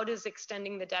 How does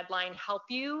extending the deadline help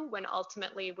you when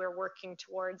ultimately we're working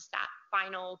towards that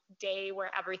final day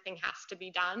where everything has to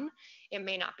be done? It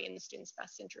may not be in the student's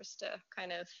best interest to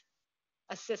kind of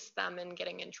assist them in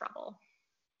getting in trouble.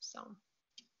 So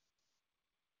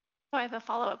I have a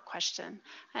follow-up question,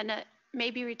 and it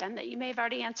may be redundant. You may have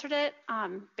already answered it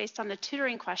based on the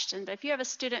tutoring question, but if you have a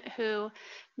student who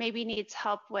maybe needs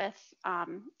help with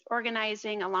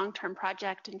organizing a long-term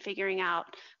project and figuring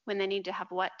out when they need to have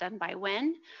what done by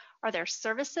when, are there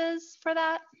services for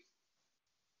that?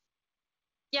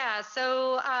 Yeah,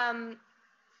 so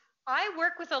I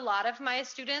work with a lot of my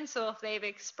students, so if they've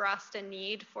expressed a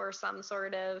need for some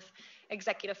sort of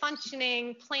executive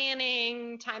functioning,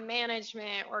 planning, time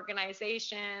management,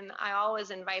 organization, I always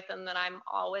invite them that I'm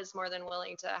always more than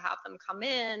willing to have them come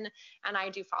in, and I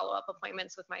do follow-up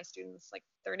appointments with my students, like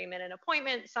 30-minute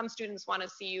appointments. Some students want to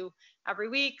see you every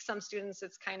week. Some students,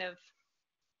 it's kind of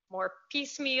more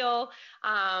piecemeal,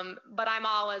 but I'm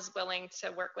always willing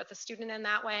to work with a student in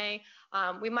that way.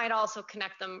 We might also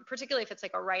connect them, particularly if it's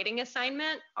like a writing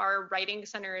assignment. Our writing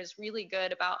center is really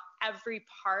good about every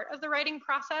part of the writing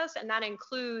process, and that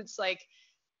includes like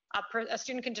a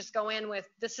student can just go in with,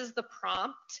 this is the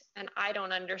prompt and I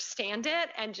don't understand it,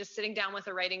 and just sitting down with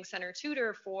a writing center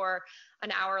tutor for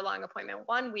an hour-long appointment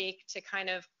 1 week to kind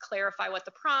of clarify what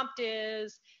the prompt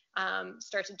is,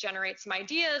 start to generate some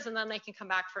ideas, and then they can come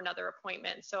back for another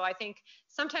appointment. So I think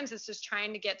sometimes it's just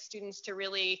trying to get students to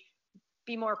really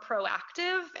be more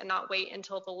proactive and not wait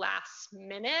until the last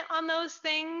minute on those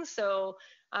things. So,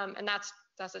 and that's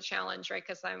a challenge, right?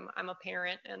 Because I'm a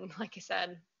parent, and like I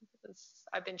said,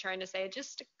 I've been trying to say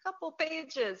just a couple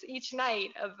pages each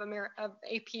night of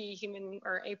AP Human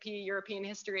or AP European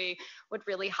History would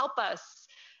really help us,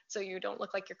 so you don't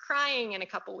look like you're crying in a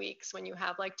couple weeks when you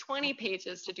have like 20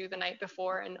 pages to do the night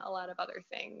before and a lot of other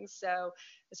things. So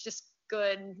it's just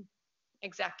good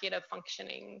executive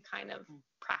functioning kind of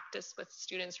practice with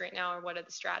students right now, or what are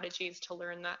the strategies to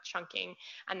learn that chunking,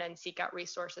 and then seek out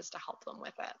resources to help them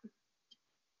with it.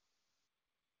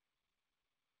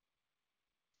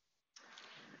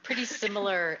 Pretty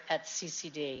similar at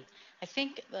CCD. I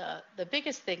think the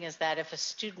biggest thing is that if a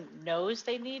student knows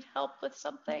they need help with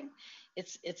something,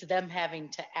 it's them having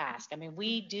to ask. I mean,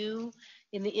 we do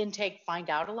in the intake find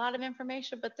out a lot of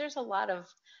information, but there's a lot of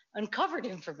uncovered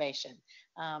information.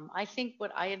 I think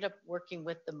what I end up working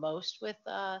with the most with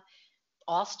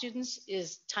all students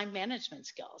is time management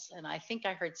skills. And I think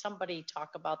I heard somebody talk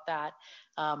about that.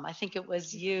 I think it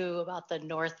was you, about the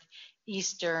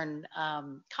Northeastern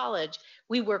College.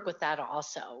 We work with that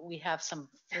also. We have some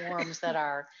forms that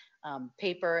are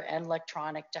paper and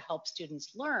electronic to help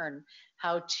students learn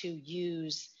how to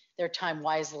use their time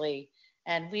wisely.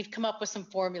 And we've come up with some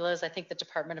formulas. I think the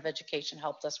Department of Education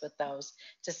helped us with those,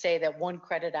 to say that 1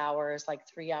 credit hour is like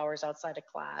 3 hours outside of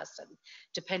class. And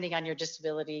depending on your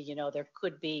disability, you know, there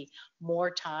could be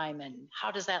more time. And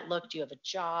how does that look? Do you have a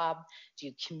job? Do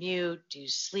you commute? Do you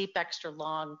sleep extra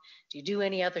long? Do you do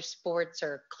any other sports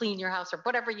or clean your house or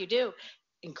whatever you do?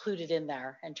 Include it in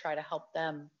there and try to help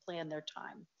them plan their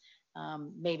time.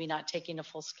 Maybe not taking a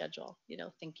full schedule, you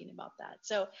know, thinking about that.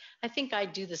 So I think I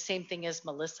do the same thing as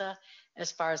Melissa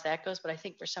as far as that goes, but I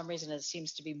think for some reason it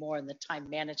seems to be more in the time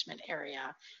management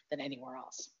area than anywhere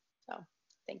else. So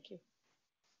thank you.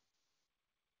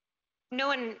 No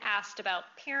one asked about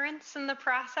parents in the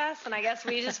process, and I guess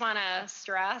we just want to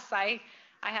stress, I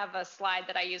have a slide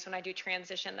that I use when I do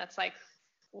transition that's like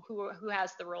who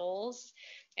has the roles,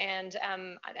 and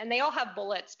they all have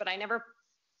bullets, but I never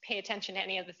pay attention to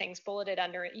any of the things bulleted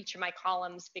under each of my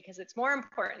columns, because it's more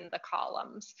important the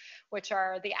columns, which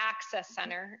are the Access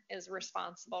Center is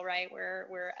responsible, right?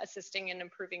 We're assisting and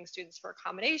improving students for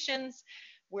accommodations.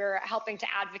 We're helping to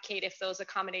advocate if those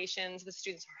accommodations, the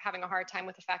students are having a hard time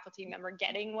with a faculty member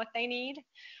getting what they need.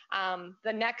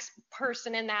 The next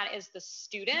person in that is the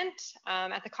student.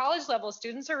 At the college level,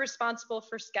 students are responsible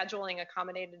for scheduling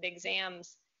accommodated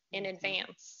exams in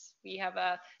advance. We have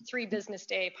a 3 business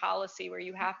day policy where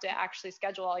you have to actually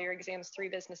schedule all your exams 3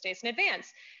 business days in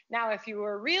advance. Now, if you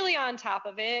were really on top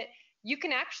of it, you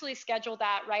can actually schedule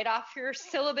that right off your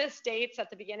syllabus dates at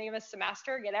the beginning of a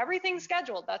semester. Get everything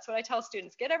scheduled. That's what I tell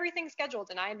students. Get everything scheduled.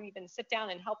 And I even sit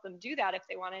down and help them do that if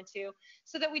they wanted to,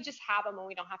 so that we just have them and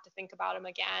we don't have to think about them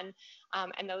again,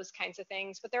 and those kinds of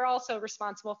things. But they're also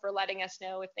responsible for letting us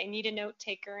know if they need a note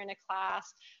taker in a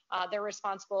class. They're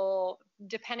responsible,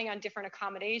 depending on different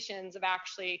accommodations, of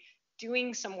actually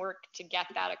doing some work to get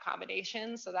that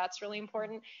accommodation. So that's really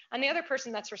important. And the other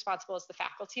person that's responsible is the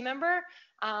faculty member.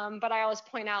 But I always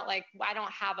point out, like, I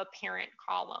don't have a parent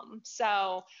column.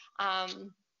 So,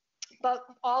 but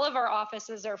all of our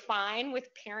offices are fine with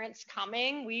parents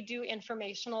coming. We do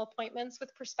informational appointments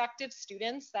with prospective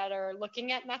students that are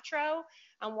looking at Metro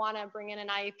and want to bring in an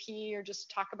IEP or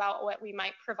just talk about what we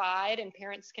might provide, and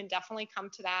parents can definitely come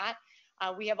to that.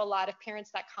 We have a lot of parents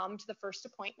that come to the first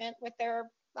appointment with their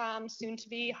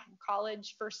soon-to-be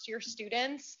college first-year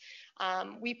students.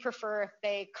 We prefer, if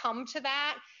they come to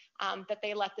that, that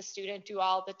they let the student do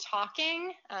all the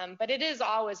talking. But it is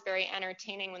always very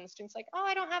entertaining when the student's like, oh,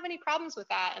 I don't have any problems with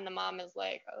that. And the mom is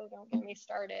like, oh, don't get me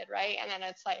started, right? And then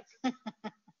it's like,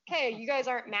 okay, you guys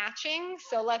aren't matching,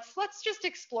 so let's just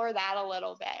explore that a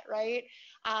little bit, right?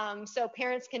 So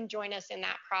parents can join us in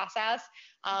that process,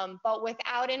 but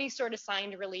without any sort of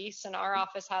signed release, and our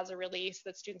office has a release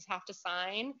that students have to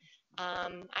sign.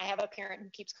 I have a parent who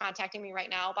keeps contacting me right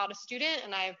now about a student,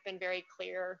 and I've been very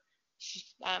clear.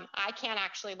 I can't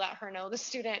actually let her know the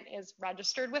student is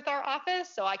registered with our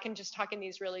office, so I can just talk in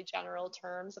these really general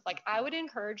terms of, like, I would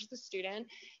encourage the student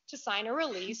to sign a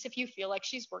release if you feel like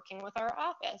she's working with our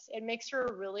office. It makes for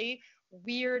a really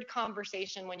weird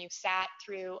conversation when you've sat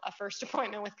through a first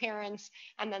appointment with parents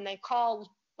and then they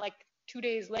call like 2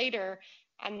 days later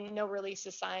and no release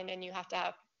is signed, and you have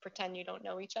to pretend you don't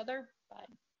know each other. But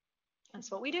that's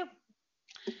what we do.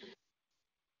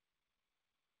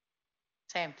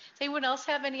 Same. Does anyone else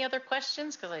have any other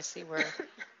questions? Because I see we're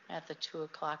at the 2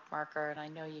 o'clock marker, and I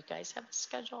know you guys have a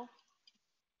schedule.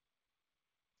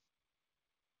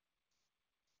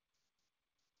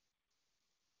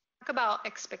 Talk about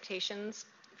expectations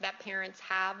that parents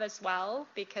have as well,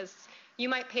 because you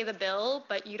might pay the bill,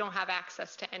 but you don't have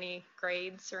access to any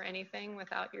grades or anything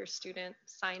without your student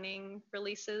signing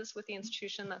releases with the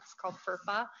institution. That's called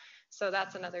FERPA. So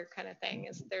that's another kind of thing.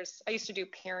 I used to do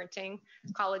parenting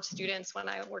college students when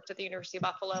I worked at the University of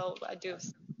Buffalo. I do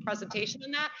a presentation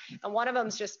on that, and one of them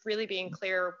is just really being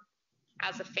clear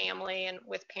as a family and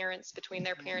with parents, between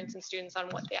their parents and students, on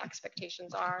what the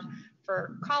expectations are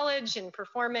for college and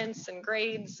performance and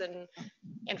grades and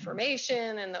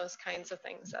information and those kinds of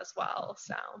things as well.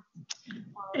 So,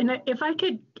 and if I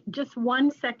could just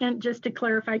 1 second just to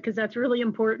clarify, because that's really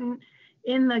important.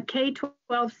 In the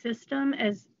K-12 system,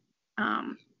 as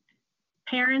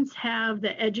parents have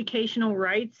the educational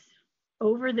rights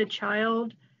over the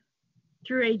child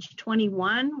through age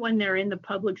 21 when they're in the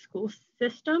public school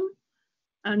system.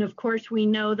 And of course, we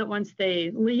know that once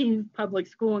they leave public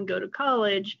school and go to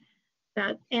college,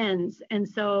 that ends. And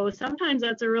so sometimes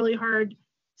that's a really hard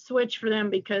switch for them,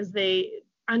 because they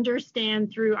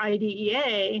understand through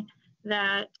IDEA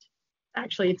that,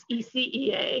 actually it's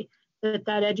ECEA,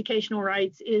 that educational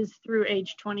rights is through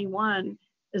age 21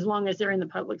 as long as they're in the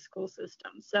public school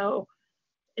system. So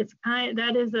it's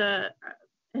that is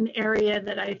an area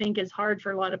that I think is hard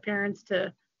for a lot of parents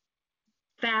to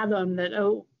fathom, that,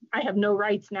 oh, I have no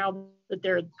rights now that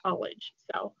they're in college.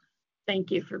 So thank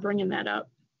you for bringing that up.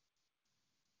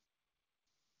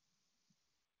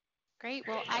 Great.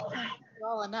 Well, I can't thank you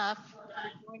all enough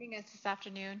for joining us this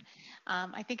afternoon.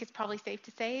 I think it's probably safe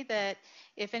to say that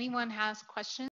if anyone has questions,